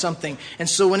upon something. And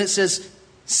so when it says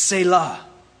Selah,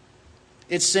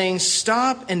 it's saying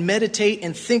stop and meditate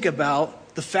and think about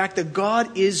the fact that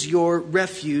God is your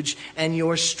refuge and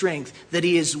your strength, that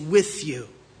He is with you.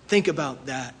 Think about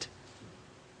that.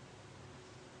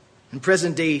 In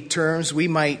present day terms, we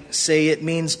might say it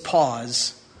means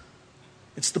pause.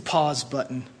 It's the pause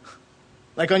button,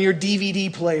 like on your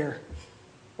DVD player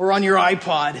or on your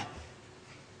iPod.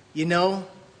 You know,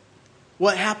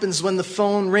 what happens when the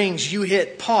phone rings? You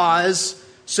hit pause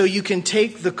so you can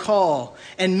take the call.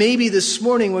 And maybe this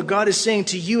morning what God is saying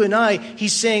to you and I,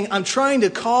 He's saying, I'm trying to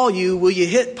call you. Will you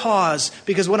hit pause?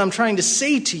 Because what I'm trying to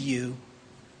say to you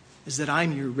is that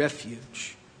I'm your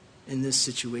refuge in this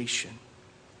situation.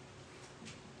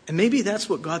 And maybe that's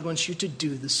what God wants you to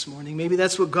do this morning. Maybe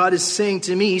that's what God is saying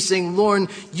to me. He's saying, Lorn,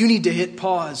 you need to hit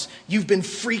pause. You've been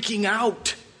freaking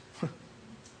out.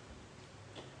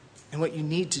 And what you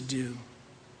need to do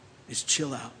is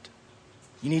chill out.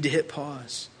 You need to hit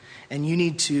pause. And you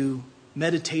need to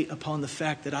meditate upon the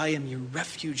fact that I am your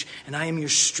refuge and I am your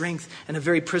strength and a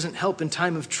very present help in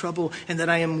time of trouble, and that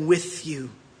I am with you.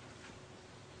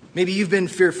 Maybe you've been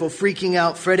fearful, freaking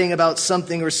out, fretting about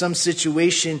something or some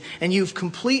situation, and you've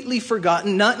completely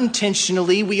forgotten, not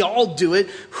intentionally, we all do it,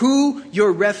 who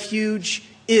your refuge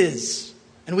is.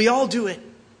 And we all do it.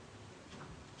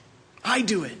 I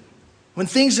do it. When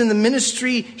things in the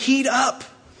ministry heat up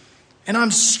and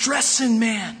I'm stressing,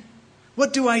 man,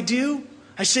 what do? I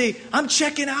say, I'm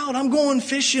checking out, I'm going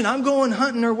fishing, I'm going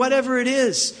hunting, or whatever it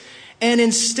is. And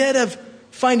instead of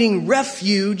finding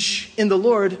refuge in the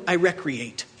Lord, I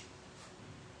recreate.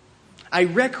 I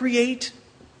recreate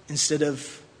instead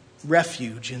of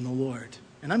refuge in the Lord.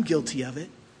 And I'm guilty of it.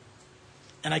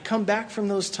 And I come back from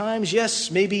those times, yes,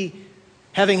 maybe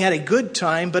having had a good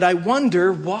time, but I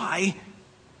wonder why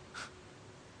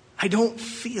I don't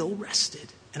feel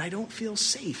rested, and I don't feel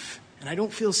safe, and I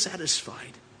don't feel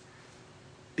satisfied.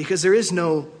 Because there is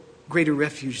no greater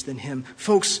refuge than him.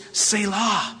 Folks,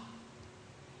 Selah.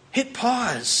 Hit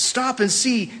pause. Stop and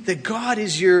see that God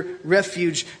is your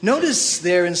refuge. Notice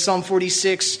there in Psalm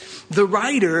 46, the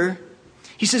writer,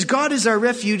 he says, God is our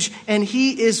refuge and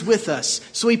he is with us.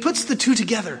 So he puts the two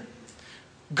together.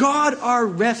 God, our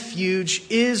refuge,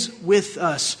 is with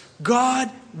us. God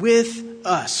with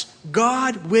us.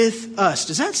 God with us.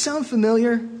 Does that sound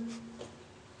familiar?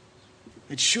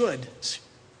 It should. It's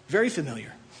very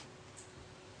familiar.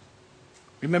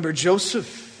 Remember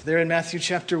Joseph there in Matthew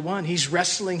chapter 1. He's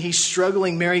wrestling, he's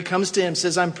struggling. Mary comes to him,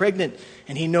 says, I'm pregnant.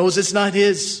 And he knows it's not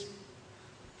his.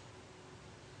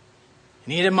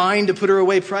 And he had a mind to put her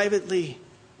away privately.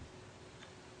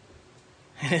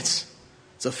 And it's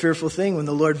a fearful thing when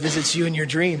the Lord visits you in your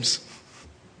dreams.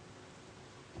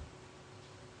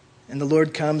 And the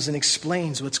Lord comes and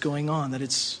explains what's going on, that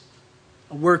it's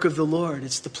a work of the Lord.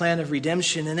 It's the plan of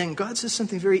redemption. And then God says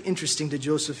something very interesting to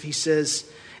Joseph. He says,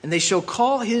 and they shall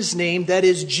call his name, that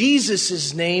is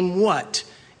Jesus' name, what?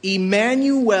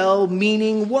 Emmanuel,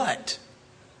 meaning what?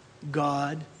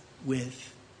 God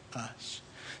with us.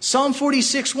 Psalm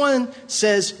 46:1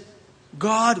 says,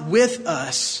 God with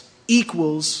us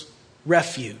equals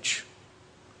refuge.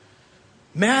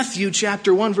 Matthew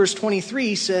chapter 1 verse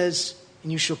 23 says,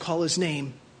 and you shall call his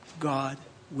name God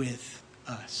with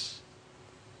us.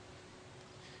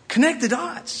 Connect the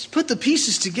dots. Put the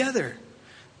pieces together.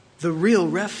 The real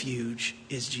refuge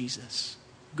is Jesus.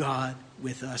 God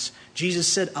with us. Jesus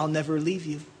said, I'll never leave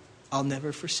you. I'll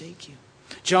never forsake you.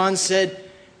 John said,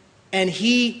 and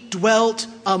he dwelt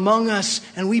among us,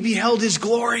 and we beheld his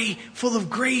glory, full of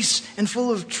grace and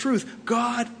full of truth.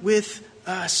 God with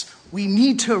us. We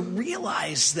need to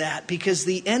realize that, because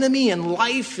the enemy and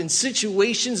life and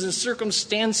situations and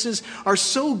circumstances are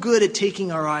so good at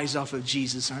taking our eyes off of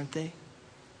Jesus, aren't they?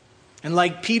 And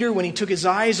like Peter, when he took his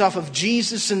eyes off of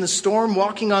Jesus in the storm,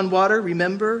 walking on water,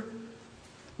 remember?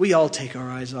 We all take our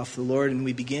eyes off the Lord and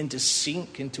we begin to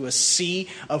sink into a sea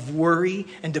of worry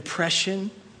and depression.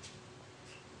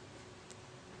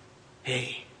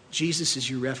 Hey, Jesus is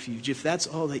your refuge. If that's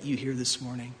all that you hear this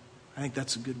morning, I think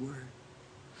that's a good word.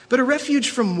 But a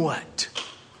refuge from what?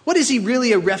 What is he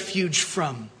really a refuge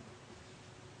from?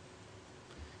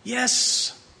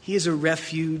 Yes, he is a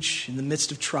refuge in the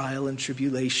midst of trial and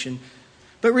tribulation.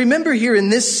 But remember here in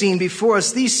this scene before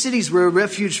us, these cities were a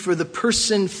refuge for the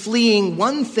person fleeing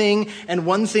one thing and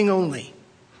one thing only: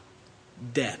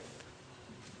 death.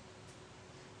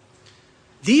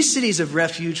 These cities of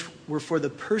refuge were for the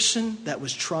person that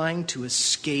was trying to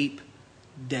escape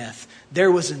death.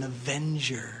 There was an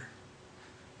avenger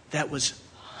that was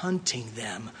hunting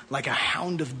them like a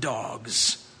hound of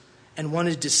dogs and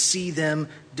wanted to see them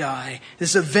die.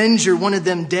 This avenger wanted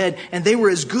them dead, and they were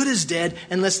as good as dead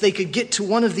unless they could get to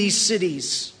one of these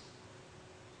cities.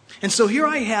 And so here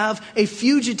I have a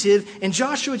fugitive in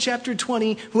Joshua chapter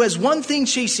 20 who has one thing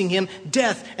chasing him: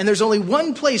 death. And there's only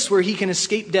one place where he can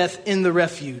escape death: in the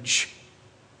refuge.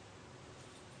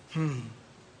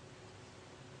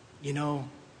 You know,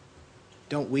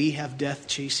 don't we have death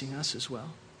chasing us as well?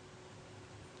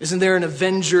 Isn't there an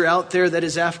avenger out there that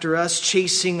is after us,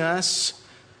 chasing us?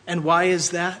 And why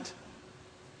is that?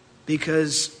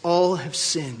 Because all have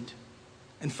sinned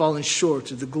and fallen short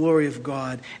of the glory of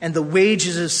God. And the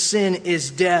wages of sin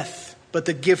is death, but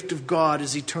the gift of God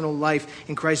is eternal life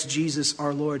in Christ Jesus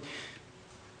our Lord.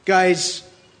 Guys,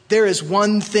 there is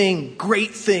one thing,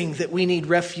 great thing, that we need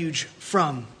refuge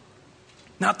from.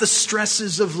 Not the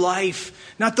stresses of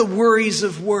life, not the worries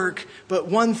of work, but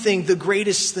one thing, the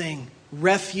greatest thing: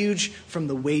 refuge from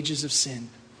the wages of sin.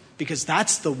 Because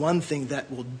that's the one thing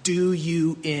that will do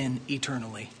you in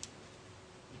eternally.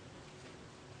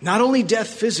 Not only death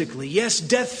physically. Yes,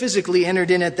 death physically entered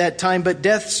in at that time, but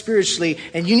death spiritually.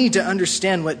 And you need to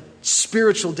understand what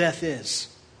spiritual death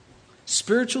is.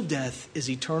 Spiritual death is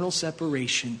eternal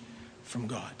separation from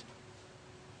God.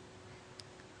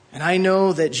 And I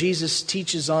know that Jesus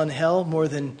teaches on hell more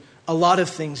than a lot of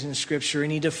things in Scripture,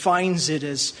 and he defines it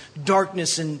as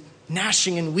darkness and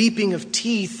gnashing and weeping of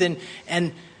teeth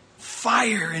and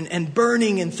fire and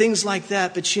burning and things like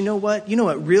that. But you know what? You know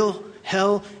what real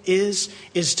hell is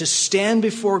to stand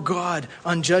before God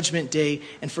on Judgment Day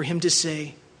and for him to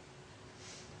say,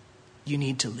 you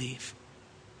need to leave.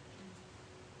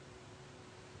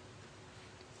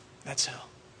 That's hell.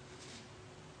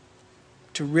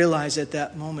 To realize at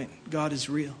that moment God is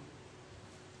real.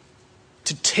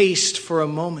 To taste for a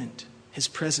moment his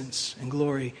presence and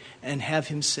glory and have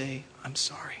him say, I'm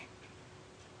sorry.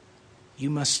 you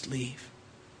must leave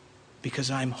because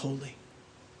I'm holy.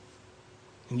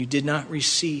 And you did not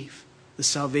receive the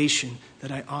salvation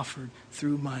that I offered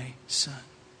through my Son.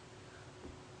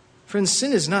 Friends,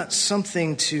 sin is not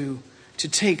something to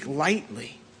take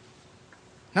lightly,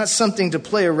 not something to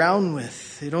play around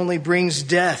with. It only brings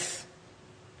death.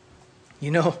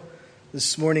 You know,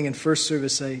 this morning in first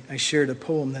service, I shared a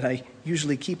poem that I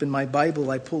usually keep in my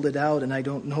Bible. I pulled it out and I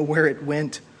don't know where it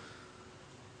went.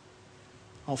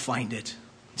 I'll find it.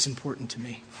 It's important to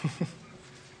me.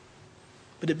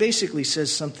 But it basically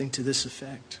says something to this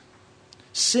effect.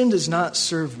 Sin does not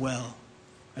serve well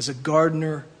as a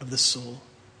gardener of the soul.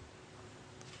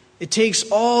 It takes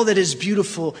all that is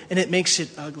beautiful and it makes it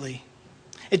ugly.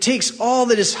 It takes all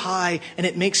that is high and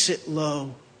it makes it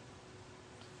low.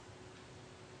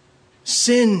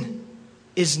 Sin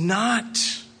is not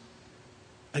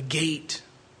a gate,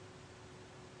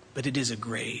 but it is a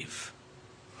grave.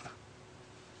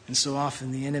 And so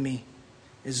often the enemy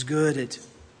is good at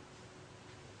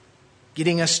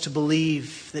getting us to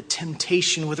believe that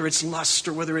temptation, whether it's lust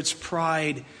or whether it's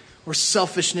pride or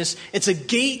selfishness, it's a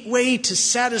gateway to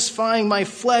satisfying my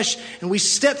flesh, and we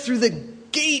step through the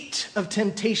gate of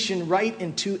temptation right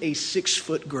into a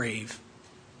 6-foot grave.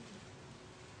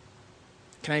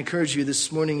 Can I encourage you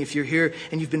this morning, if you're here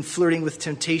and you've been flirting with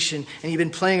temptation and you've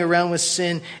been playing around with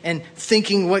sin and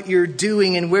thinking what you're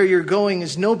doing and where you're going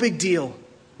is no big deal,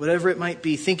 whatever it might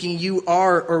be, thinking you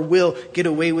are or will get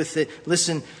away with it.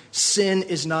 Listen, sin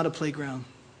is not a playground.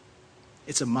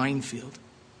 It's a minefield.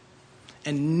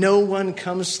 And no one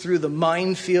comes through the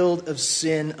minefield of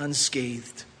sin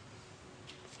unscathed.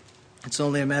 It's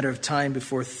only a matter of time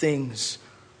before things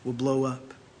will blow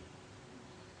up.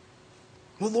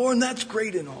 Well, Lorn, that's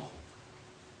great and all.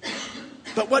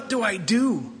 But what do I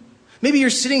do? Maybe you're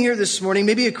sitting here this morning,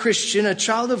 maybe a Christian, a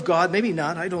child of God, maybe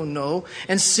not, I don't know.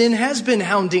 And sin has been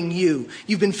hounding you.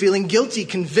 You've been feeling guilty,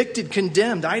 convicted,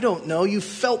 condemned. I don't know. You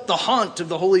felt the haunt of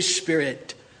the Holy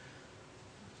Spirit.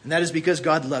 And that is because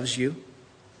God loves you.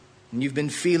 And you've been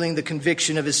feeling the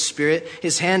conviction of His Spirit.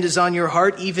 His hand is on your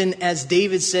heart, even as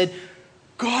David said,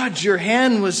 God, your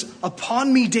hand was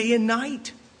upon me day and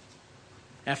night.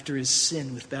 After his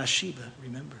sin with Bathsheba,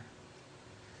 remember.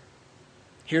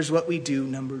 Here's what we do,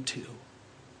 number 2.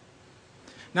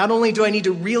 Not only do I need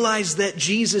to realize that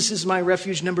Jesus is my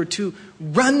refuge, number 2,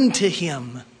 run to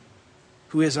Him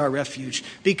who is our refuge.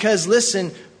 Because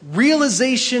listen,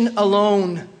 realization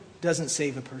alone doesn't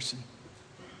save a person.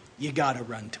 You gotta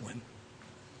run to Him.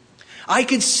 I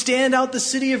could stand out the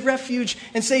city of refuge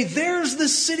and say, there's the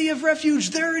city of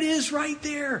refuge. There it is right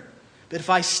there. But if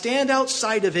I stand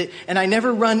outside of it and I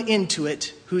never run into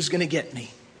it, who's going to get me?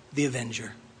 The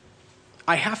avenger.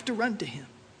 I have to run to him.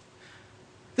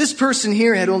 This person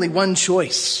here had only one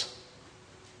choice.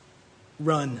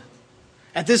 Run.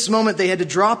 At this moment, they had to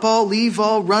drop all, leave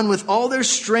all, run with all their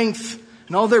strength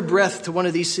and all their breath to one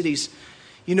of these cities.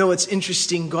 You know, it's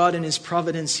interesting. God in His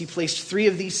providence, He placed 3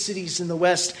 of these cities in the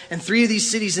west and 3 of these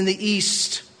cities in the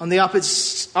east on the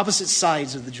opposite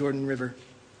sides of the Jordan River.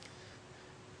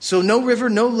 So no river,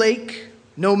 no lake,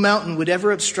 no mountain would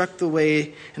ever obstruct the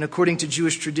way. And according to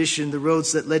Jewish tradition, the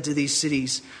roads that led to these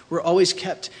cities were always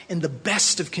kept in the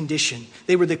best of condition.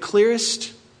 They were the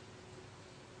clearest.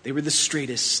 They were the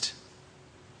straightest.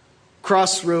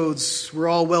 Crossroads were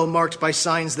all well marked by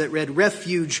signs that read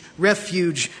refuge,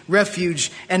 refuge,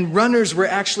 refuge. And runners were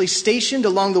actually stationed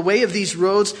along the way of these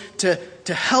roads to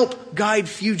help guide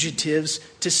fugitives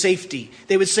to safety.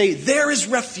 They would say, there is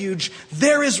refuge,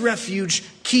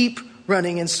 keep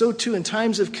running. And so too, in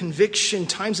times of conviction,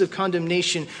 times of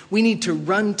condemnation, we need to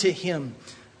run to Him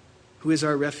who is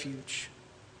our refuge.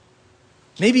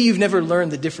 Maybe you've never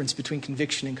learned the difference between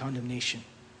conviction and condemnation.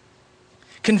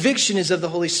 Conviction is of the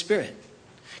Holy Spirit.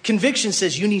 Conviction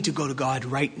says you need to go to God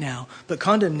right now. But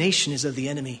condemnation is of the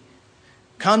enemy.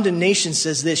 Condemnation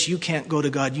says this, you can't go to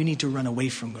God. You need to run away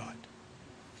from God.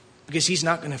 Because He's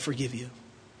not going to forgive you.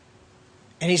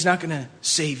 And He's not going to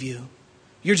save you.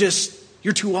 You're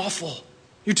too awful.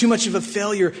 You're too much of a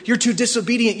failure. You're too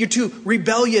disobedient. You're too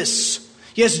rebellious.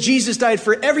 Yes, Jesus died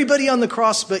for everybody on the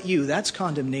cross but you. That's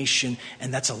condemnation,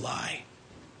 and that's a lie.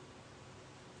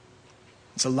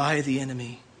 It's a lie of the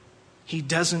enemy. He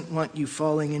doesn't want you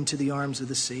falling into the arms of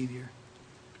the Savior.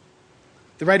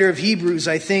 The writer of Hebrews,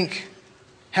 I think,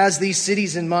 has these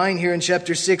cities in mind here in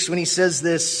chapter 6 when he says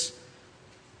this.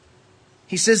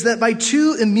 He says that by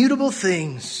 2 immutable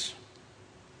things,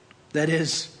 that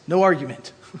is, no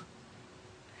argument,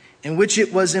 in which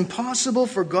it was impossible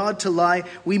for God to lie,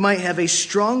 we might have a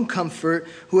strong comfort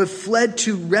who have fled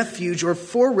to refuge or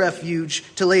for refuge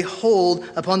to lay hold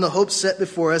upon the hope set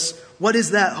before us. What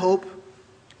is that hope?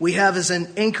 we have as an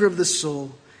anchor of the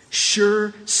soul,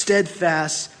 sure,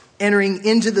 steadfast, entering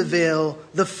into the veil,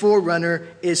 the forerunner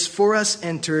is for us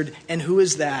entered. And who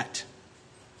is that?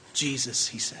 Jesus,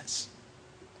 he says.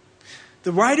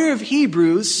 The writer of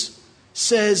Hebrews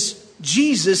says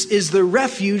Jesus is the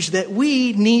refuge that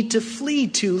we need to flee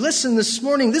to. Listen, this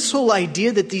morning, this whole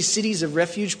idea that these cities of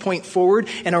refuge point forward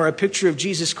and are a picture of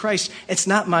Jesus Christ, it's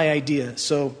not my idea.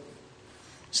 So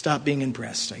stop being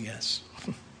impressed, I guess.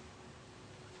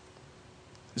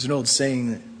 There's an old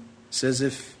saying that says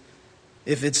if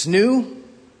it's new,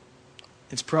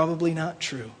 it's probably not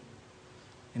true.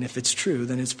 And if it's true,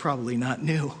 then it's probably not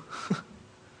new.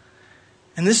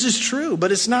 And this is true,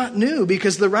 but it's not new,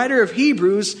 because the writer of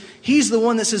Hebrews, he's the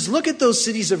one that says, look at those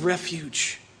cities of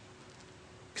refuge,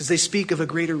 because they speak of a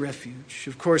greater refuge.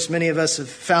 Of course, many of us have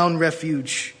found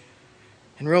refuge.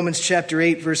 In Romans chapter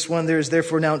 8, verse 1, there is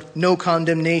therefore now no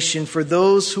condemnation for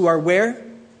those who are where?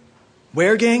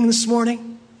 Where, gang, this morning?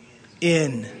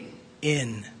 In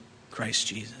Christ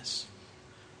Jesus.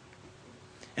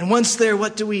 And once there,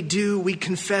 what do? We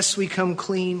confess, we come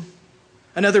clean.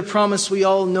 Another promise we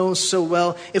all know so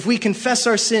well. If we confess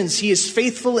our sins, he is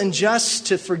faithful and just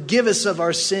to forgive us of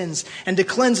our sins and to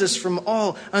cleanse us from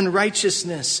all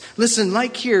unrighteousness. Listen,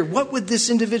 like here, what would this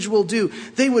individual do?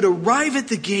 They would arrive at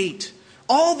the gate,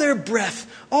 all their breath,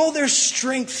 all their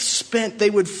strength spent, they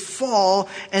would fall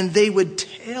and they would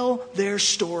tell their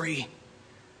story.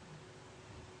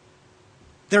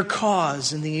 Their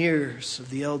cause in the ears of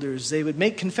the elders. They would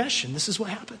make confession. This is what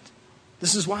happened.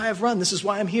 This is why I've run. This is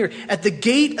why I'm here. At the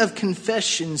gate of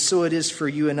confession, so it is for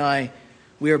you and I.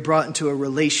 We are brought into a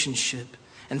relationship,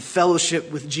 and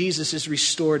fellowship with Jesus is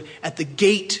restored at the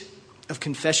gate of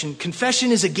confession.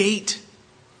 Confession is a gate,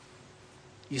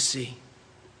 you see.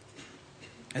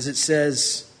 As it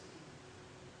says,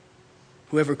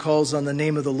 whoever calls on the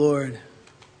name of the Lord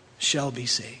shall be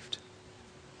saved.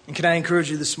 And can I encourage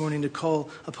you this morning to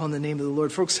call upon the name of the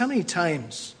Lord? Folks, how many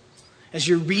times, as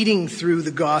you're reading through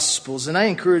the Gospels, and I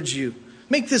encourage you,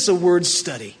 make this a word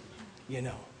study,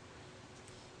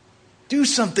 Do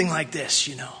something like this,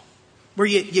 where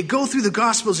you go through the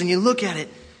Gospels and you look at it.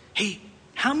 Hey,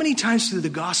 how many times through the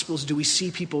Gospels do we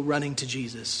see people running to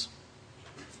Jesus?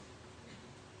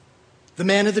 The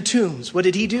man of the tombs, what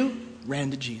did he do?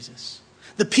 Ran to Jesus.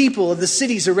 The people of the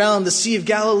cities around the Sea of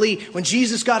Galilee, when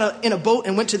Jesus got in a boat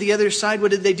and went to the other side, what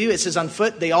did they do? It says on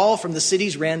foot, they all from the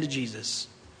cities ran to Jesus.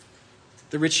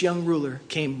 The rich young ruler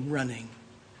came running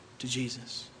to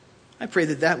Jesus. I pray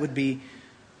that that would be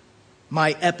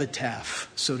my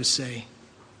epitaph, so to say.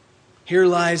 Here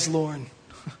lies Lorn.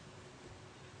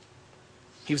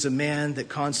 He was a man that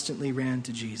constantly ran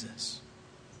to Jesus.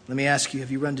 Let me ask you,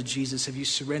 have you run to Jesus? Have you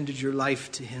surrendered your life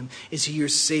to him? Is he your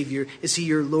Savior? Is he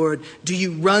your Lord? Do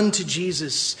you run to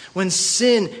Jesus when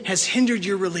sin has hindered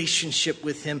your relationship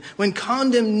with him? When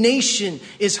condemnation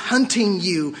is hunting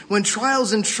you? When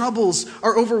trials and troubles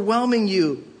are overwhelming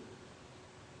you?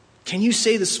 Can you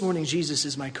say this morning, Jesus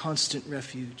is my constant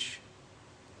refuge?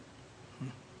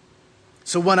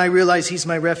 So one, I realize he's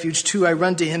my refuge. Two, I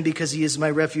run to him because he is my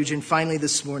refuge. And finally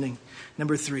this morning,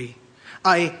 number 3,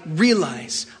 I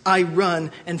realize, I run,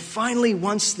 and finally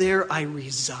once there, I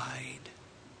reside.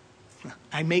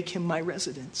 I make him my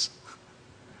residence.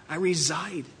 I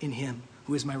reside in him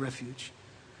who is my refuge.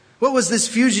 What was this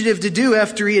fugitive to do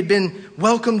after he had been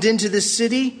welcomed into this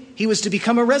city? He was to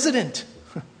become a resident.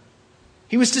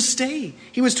 He was to stay.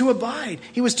 He was to abide.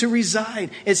 He was to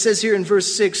reside. It says here in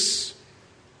verse 6,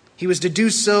 he was to do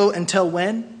so until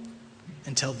when?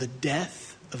 Until the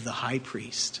death of the high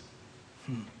priest.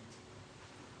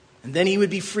 And then he would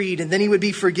be freed, and then he would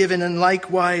be forgiven. And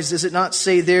likewise, does it not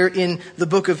say there in the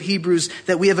book of Hebrews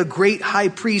that we have a great high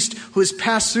priest who has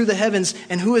passed through the heavens?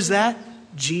 And who is that?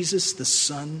 Jesus, the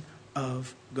Son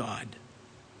of God.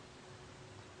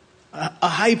 A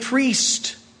high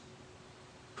priest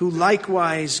who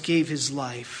likewise gave his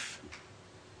life.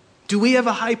 Do we have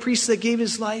a high priest that gave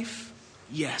his life?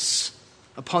 Yes.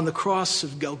 Upon the cross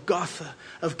of Golgotha,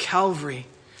 of Calvary.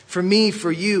 For me,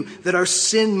 for you, that our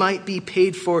sin might be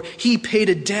paid for. He paid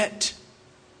a debt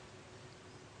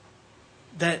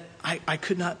that I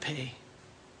could not pay.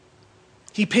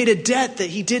 He paid a debt that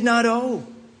he did not owe.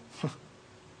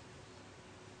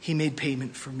 He made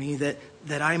payment for me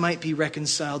that I might be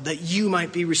reconciled, that you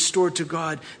might be restored to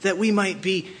God, that we might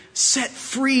be set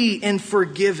free and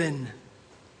forgiven.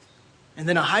 And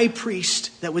then a high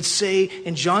priest that would say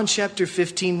in John chapter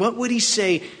 15, what would he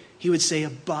say? He would say,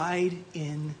 abide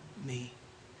in me.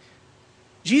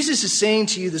 Jesus is saying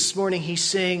to you this morning, he's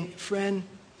saying, friend,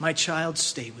 my child,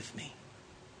 stay with me.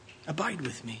 Abide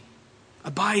with me.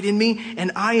 Abide in me,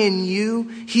 and I in you.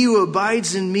 He who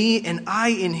abides in me, and I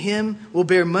in him, will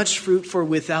bear much fruit, for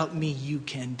without me you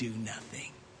can do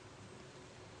nothing.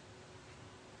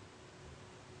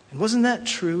 And wasn't that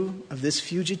true of this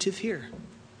fugitive here?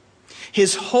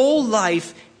 His whole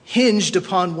life hinged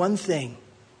upon one thing,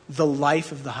 the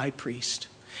life of the high priest.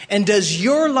 And does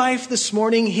your life this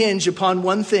morning hinge upon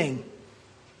one thing,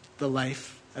 the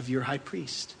life of your high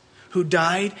priest, who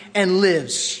died and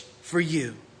lives for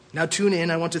you? Now tune in.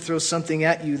 I want to throw something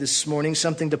at you this morning,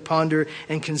 something to ponder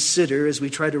and consider as we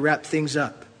try to wrap things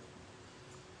up.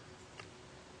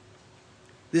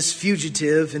 This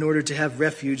fugitive, in order to have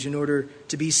refuge, in order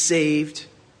to be saved,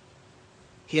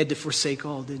 he had to forsake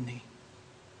all, didn't he?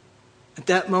 At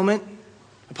that moment,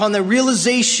 upon the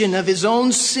realization of his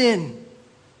own sin,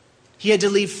 he had to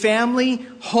leave family,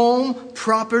 home,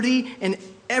 property, and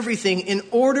everything. In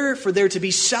order for there to be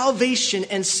salvation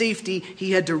and safety,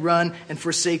 he had to run and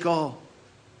forsake all.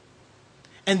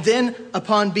 And then,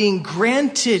 upon being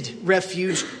granted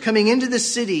refuge, coming into the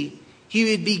city,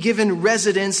 he would be given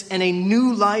residence and a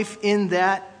new life in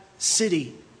that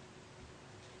city.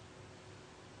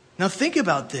 Now think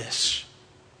about this.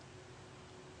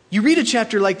 You read a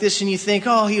chapter like this and you think,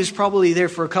 oh, he was probably there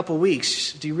for a couple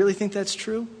weeks. Do you really think that's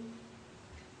true?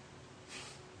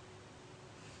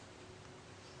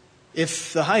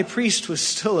 If the high priest was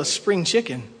still a spring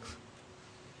chicken,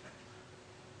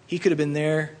 he could have been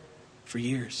there for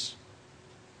years,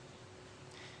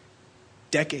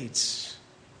 decades,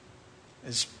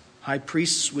 as high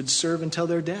priests would serve until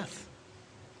their death.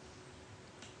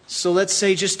 So let's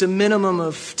say just a minimum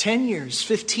of 10 years,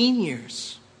 15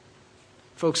 years.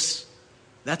 Folks,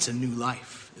 that's a new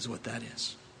life, is what that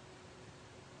is.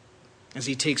 As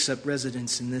he takes up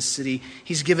residence in this city,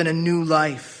 he's given a new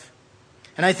life.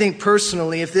 And I think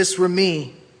personally, if this were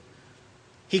me,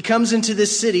 he comes into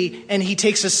this city and he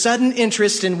takes a sudden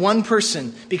interest in one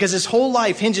person because his whole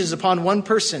life hinges upon one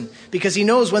person. Because he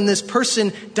knows when this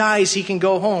person dies, he can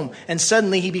go home. And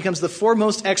suddenly he becomes the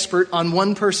foremost expert on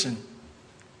one person.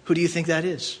 Who do you think that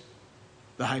is?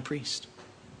 The high priest.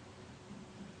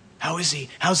 How is he?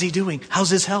 How's he doing? How's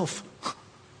his health?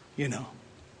 You know.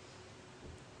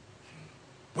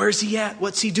 Where's he at?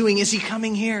 What's he doing? Is he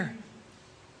coming here?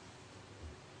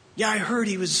 Yeah, I heard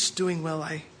he was doing well.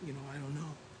 I don't know.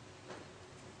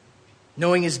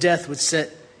 Knowing his death would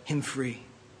set him free.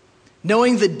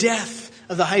 Knowing the death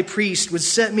of the high priest would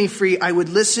set me free. I would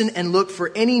listen and look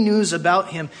for any news about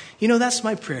him. You know, that's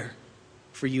my prayer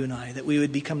for you and I, that we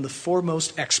would become the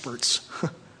foremost experts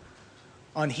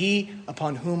on he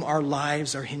upon whom our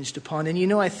lives are hinged upon. And you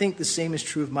know, I think the same is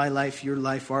true of my life, your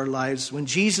life, our lives. When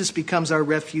Jesus becomes our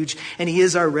refuge, and he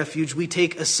is our refuge, we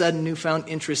take a sudden newfound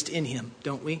interest in him,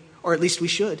 don't we? Or at least we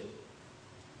should.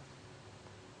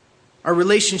 Our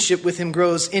relationship with him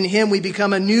grows. In him we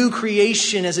become a new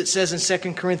creation, as it says in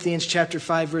 2 Corinthians chapter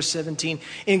 5, verse 17.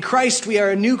 In Christ we are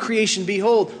a new creation.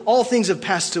 Behold, all things have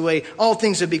passed away. All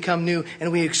things have become new.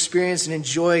 And we experience and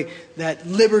enjoy that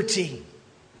liberty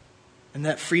and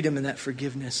that freedom and that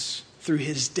forgiveness through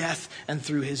his death and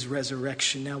through his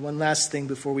resurrection. Now, one last thing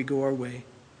before we go our way.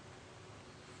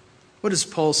 What does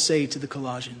Paul say to the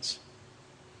Colossians?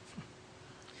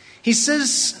 He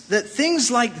says that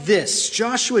things like this,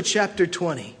 Joshua chapter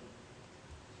 20,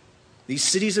 these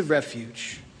cities of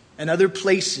refuge and other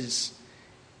places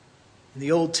in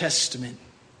the Old Testament,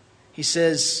 he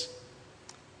says,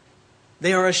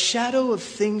 they are a shadow of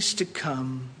things to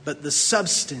come, but the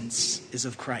substance is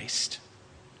of Christ.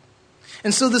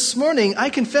 And so this morning, I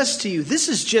confess to you, this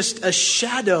is just a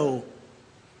shadow.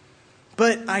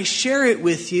 But I share it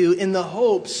with you in the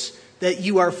hopes that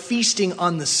you are feasting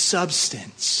on the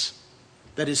substance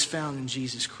that is found in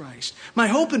Jesus Christ. My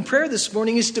hope and prayer this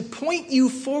morning is to point you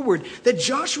forward, that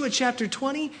Joshua chapter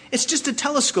 20, it's just a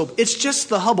telescope. It's just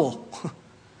the Hubble.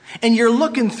 And you're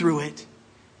looking through it.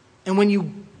 And when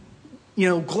you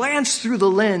glance through the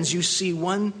lens, you see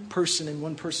one person and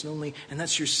one person only, and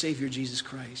that's your Savior, Jesus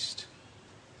Christ.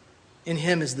 In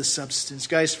him is the substance.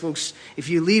 Guys, folks, if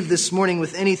you leave this morning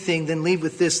with anything, then leave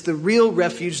with this. The real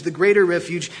refuge, the greater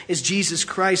refuge, is Jesus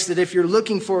Christ. That if you're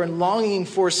looking for and longing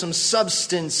for some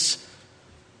substance,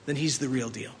 then he's the real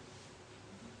deal.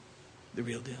 The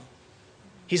real deal.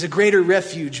 He's a greater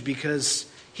refuge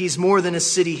because he's more than a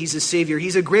city, he's a Savior.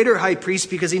 He's a greater high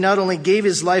priest because he not only gave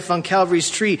his life on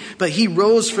Calvary's tree, but he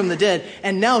rose from the dead.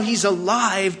 And now he's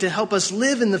alive to help us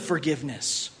live in the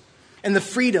forgiveness and the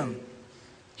freedom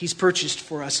he's purchased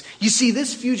for us. You see,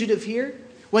 this fugitive here,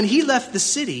 when he left the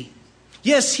city,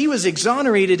 yes, he was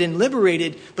exonerated and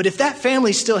liberated, but if that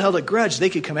family still held a grudge,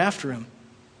 they could come after him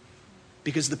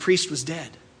because the priest was dead.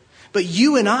 But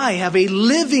you and I have a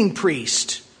living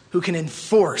priest who can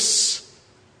enforce.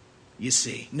 You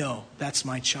see, no, that's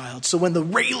my child. So when the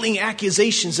railing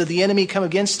accusations of the enemy come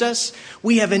against us,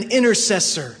 we have an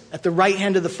intercessor at the right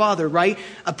hand of the Father, right?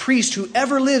 A priest who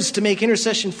ever lives to make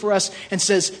intercession for us and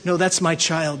says, no, that's my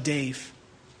child, Dave.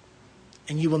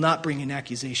 And you will not bring an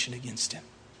accusation against him.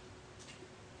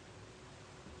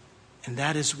 And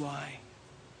that is why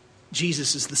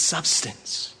Jesus is the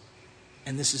substance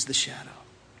and this is the shadow.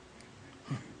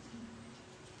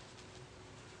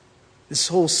 This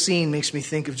whole scene makes me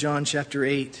think of John chapter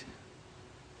 8,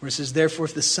 where it says, therefore,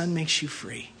 if the Son makes you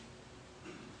free,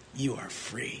 you are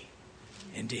free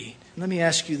indeed. Let me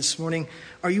ask you this morning,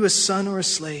 are you a son or a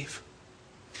slave?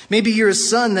 Maybe you're a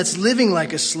son that's living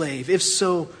like a slave. If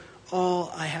so, all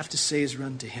I have to say is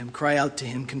run to him, cry out to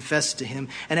him, confess to him.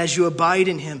 And as you abide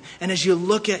in him, and as you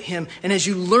look at him, and as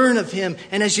you learn of him,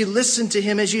 and as you listen to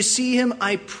him, as you see him,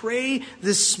 I pray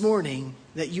this morning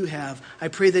that I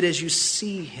pray that as you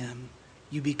see him,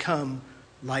 you become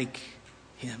like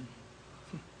him.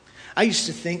 I used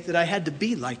to think that I had to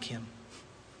be like him.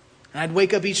 And I'd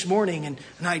wake up each morning and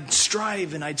I'd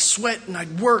strive and I'd sweat and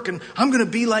I'd work and I'm going to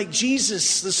be like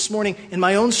Jesus this morning in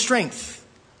my own strength.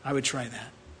 I would try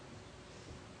that.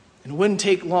 And it wouldn't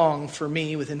take long for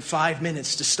me within 5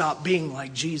 minutes to stop being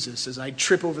like Jesus as I'd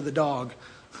trip over the dog.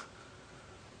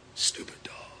 Stupid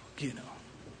dog, you know.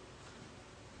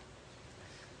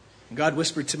 And God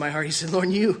whispered to my heart, he said,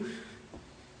 Lorn,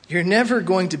 you're never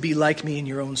going to be like me in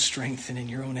your own strength and in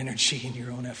your own energy and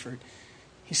your own effort.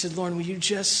 He said, Lorn, will you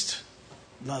just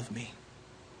love me?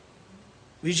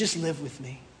 Will you just live with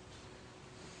me?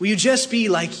 Will you just be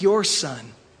like your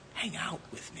son? Hang out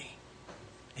with me.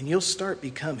 And you'll start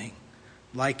becoming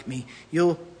like me.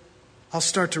 I'll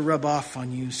start to rub off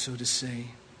on you, so to say.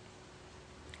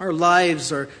 Our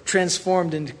lives are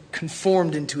transformed and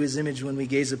conformed into his image when we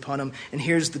gaze upon him. And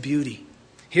here's the beauty.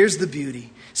 Here's the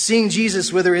beauty. Seeing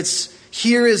Jesus, whether it's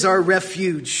here is our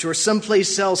refuge or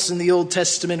someplace else in the Old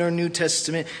Testament or New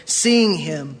Testament, seeing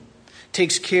him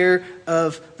takes care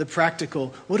of the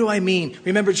practical. What do I mean?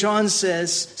 Remember, John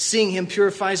says, seeing him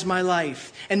purifies my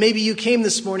life. And maybe you came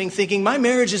this morning thinking, my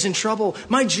marriage is in trouble.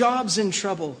 My job's in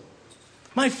trouble.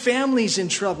 My family's in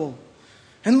trouble.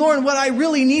 And Lorn, what I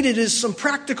really needed is some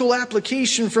practical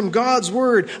application from God's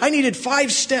word. I needed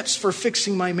 5 steps for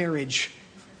fixing my marriage,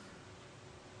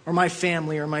 or my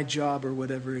family, or my job, or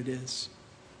whatever it is.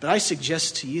 But I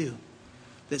suggest to you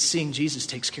that seeing Jesus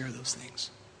takes care of those things.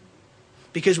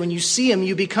 Because when you see him,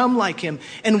 you become like him.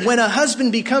 And when a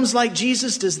husband becomes like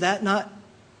Jesus, does that not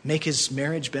make his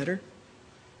marriage better?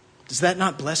 Does that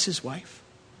not bless his wife?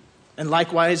 And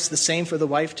likewise, the same for the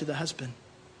wife to the husband.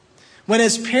 When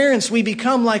as parents we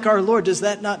become like our Lord, does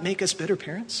that not make us better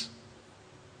parents?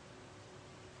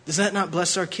 Does that not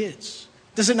bless our kids?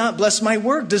 Does it not bless my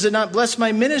work? Does it not bless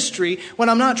my ministry when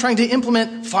I'm not trying to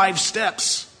implement 5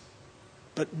 steps,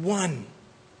 but one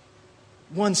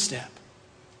step?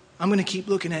 I'm going to keep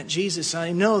looking at Jesus.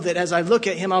 I know that as I look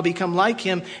at him, I'll become like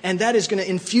him, and that is going to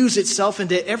infuse itself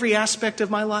into every aspect of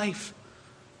my life.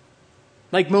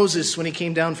 Like Moses, when he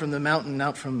came down from the mountain,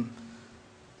 out from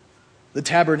the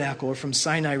tabernacle or from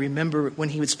Sinai, remember when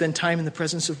he would spend time in the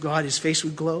presence of God, his face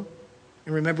would glow?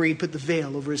 And remember, he'd put the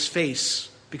veil over his face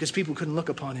because people couldn't look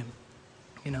upon him.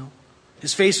 You know,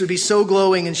 his face would be so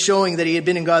glowing and showing that he had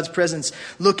been in God's presence,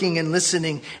 looking and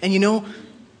listening. And you know,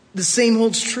 the same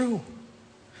holds true.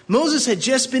 Moses had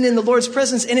just been in the Lord's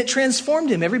presence and it transformed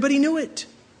him. Everybody knew it.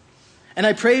 And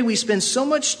I pray we spend so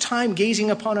much time gazing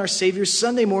upon our Savior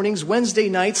Sunday mornings, Wednesday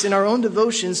nights, in our own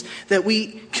devotions that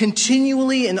we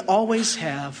continually and always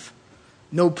have,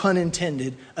 no pun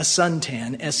intended, a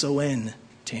suntan, S-O-N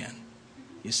tan,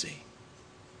 you see.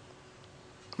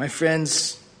 My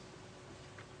friends,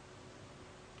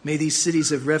 may these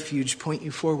cities of refuge point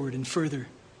you forward and further.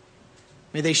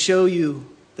 May they show you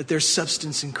that there's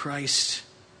substance in Christ.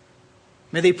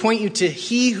 May they point you to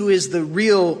he who is the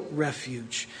real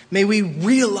refuge. May we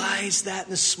realize that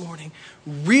this morning.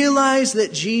 Realize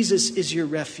that Jesus is your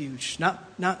refuge.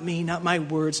 Not me, not my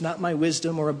words, not my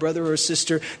wisdom or a brother or a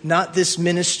sister, not this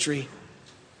ministry.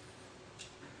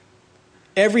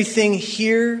 Everything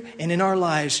here and in our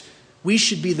lives, we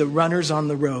should be the runners on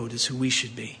the road is who we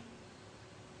should be.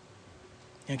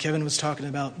 And Kevin was talking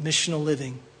about missional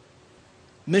living.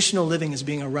 Missional living is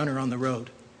being a runner on the road.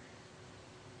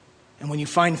 And when you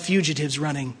find fugitives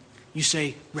running, you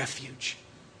say, refuge,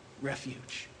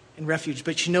 refuge, and refuge.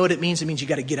 But you know what it means? It means you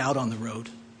got to get out on the road.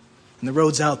 And the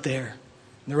road's out there.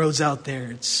 And the road's out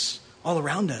there. It's all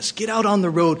around us. Get out on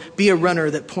the road. Be a runner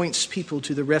that points people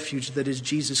to the refuge that is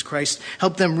Jesus Christ.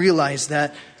 Help them realize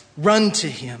that. Run to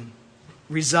him.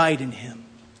 Reside in him.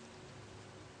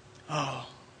 Oh,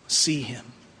 see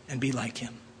him and be like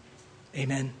him.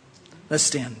 Amen. Let's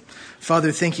stand.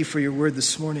 Father, thank you for your word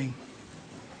this morning.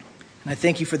 And I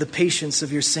thank you for the patience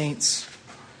of your saints.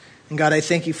 And God, I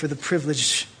thank you for the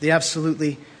privilege, the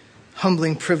absolutely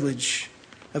humbling privilege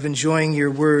of enjoying your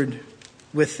word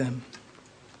with them.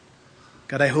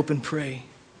 God, I hope and pray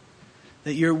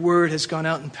that your word has gone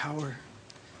out in power.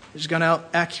 It has gone out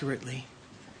accurately.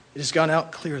 It has gone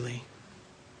out clearly.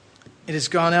 It has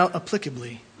gone out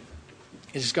applicably.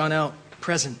 It has gone out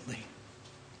presently.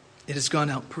 It has gone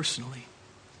out personally.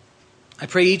 I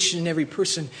pray each and every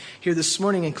person here this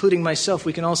morning, including myself,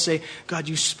 we can all say, God,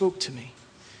 you spoke to me.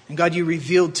 And God, you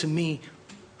revealed to me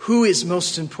who is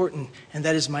most important, and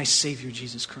that is my Savior,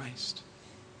 Jesus Christ.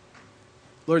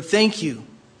 Lord, thank you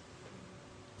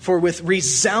for with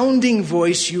resounding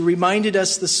voice you reminded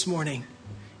us this morning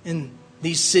in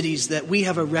these cities that we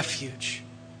have a refuge.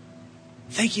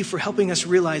 Thank you for helping us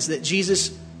realize that,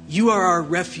 Jesus, you are our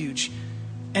refuge.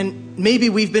 And maybe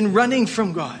we've been running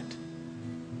from God.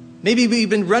 Maybe we've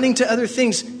been running to other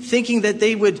things thinking that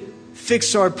they would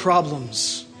fix our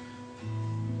problems.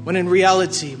 When in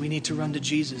reality, we need to run to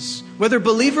Jesus. Whether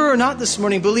believer or not this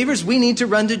morning, believers, we need to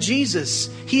run to Jesus.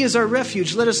 He is our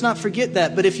refuge. Let us not forget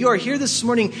that. But if you are here this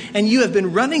morning and you have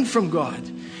been running from God,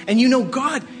 and you know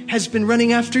God has been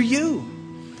running after you,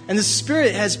 and the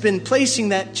Spirit has been placing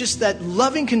that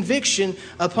loving conviction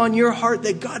upon your heart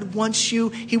that God wants you.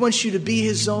 He wants you to be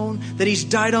his own, that he's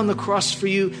died on the cross for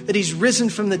you, that he's risen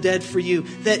from the dead for you,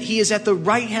 that he is at the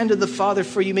right hand of the Father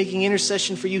for you, making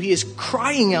intercession for you. He is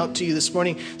crying out to you this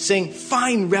morning, saying,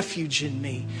 find refuge in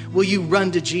me. Will you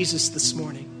run to Jesus this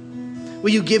morning?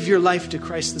 Will you give your life to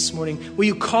Christ this morning? Will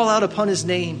you call out upon his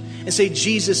name and say,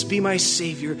 Jesus, be my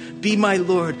Savior, be my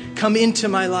Lord, come into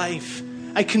my life.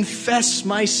 I confess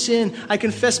my sin. I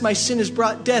confess my sin has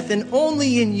brought death, and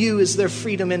only in you is there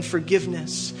freedom and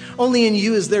forgiveness. Only in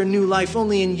you is there new life.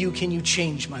 Only in you can you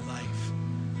change my life.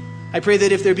 I pray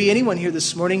that if there be anyone here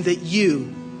this morning, that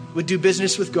you would do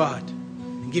business with God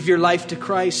and give your life to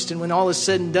Christ. And when all is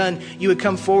said and done, you would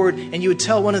come forward and you would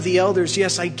tell one of the elders,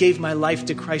 yes, I gave my life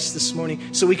to Christ this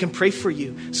morning, so we can pray for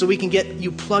you, so we can get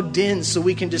you plugged in, so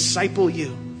we can disciple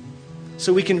you,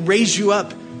 so we can raise you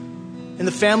up in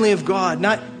the family of God.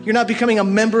 You're not becoming a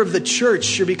member of the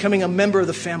church. You're becoming a member of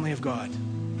the family of God.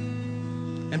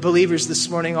 And believers, this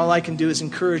morning, all I can do is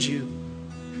encourage you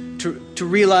to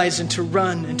realize and to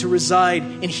run and to reside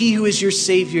in he who is your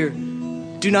Savior.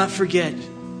 Do not forget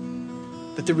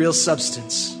that the real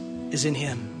substance is in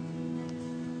him.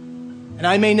 And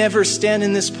I may never stand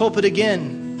in this pulpit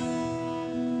again.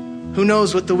 Who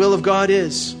knows what the will of God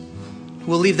is?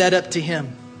 We'll leave that up to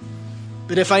him.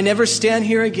 But if I never stand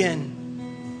here again,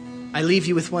 I leave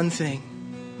you with one thing,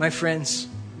 my friends.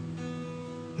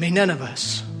 May none of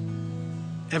us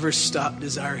ever stop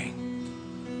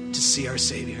desiring to see our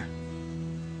Savior.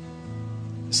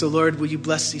 So, Lord, will you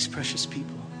bless these precious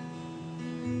people?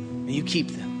 May you keep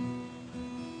them.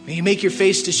 May you make your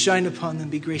face to shine upon them,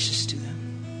 be gracious to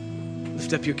them.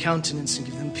 Lift up your countenance and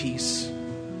give them peace.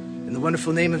 In the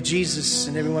wonderful name of Jesus,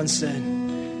 and everyone said,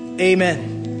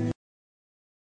 Amen.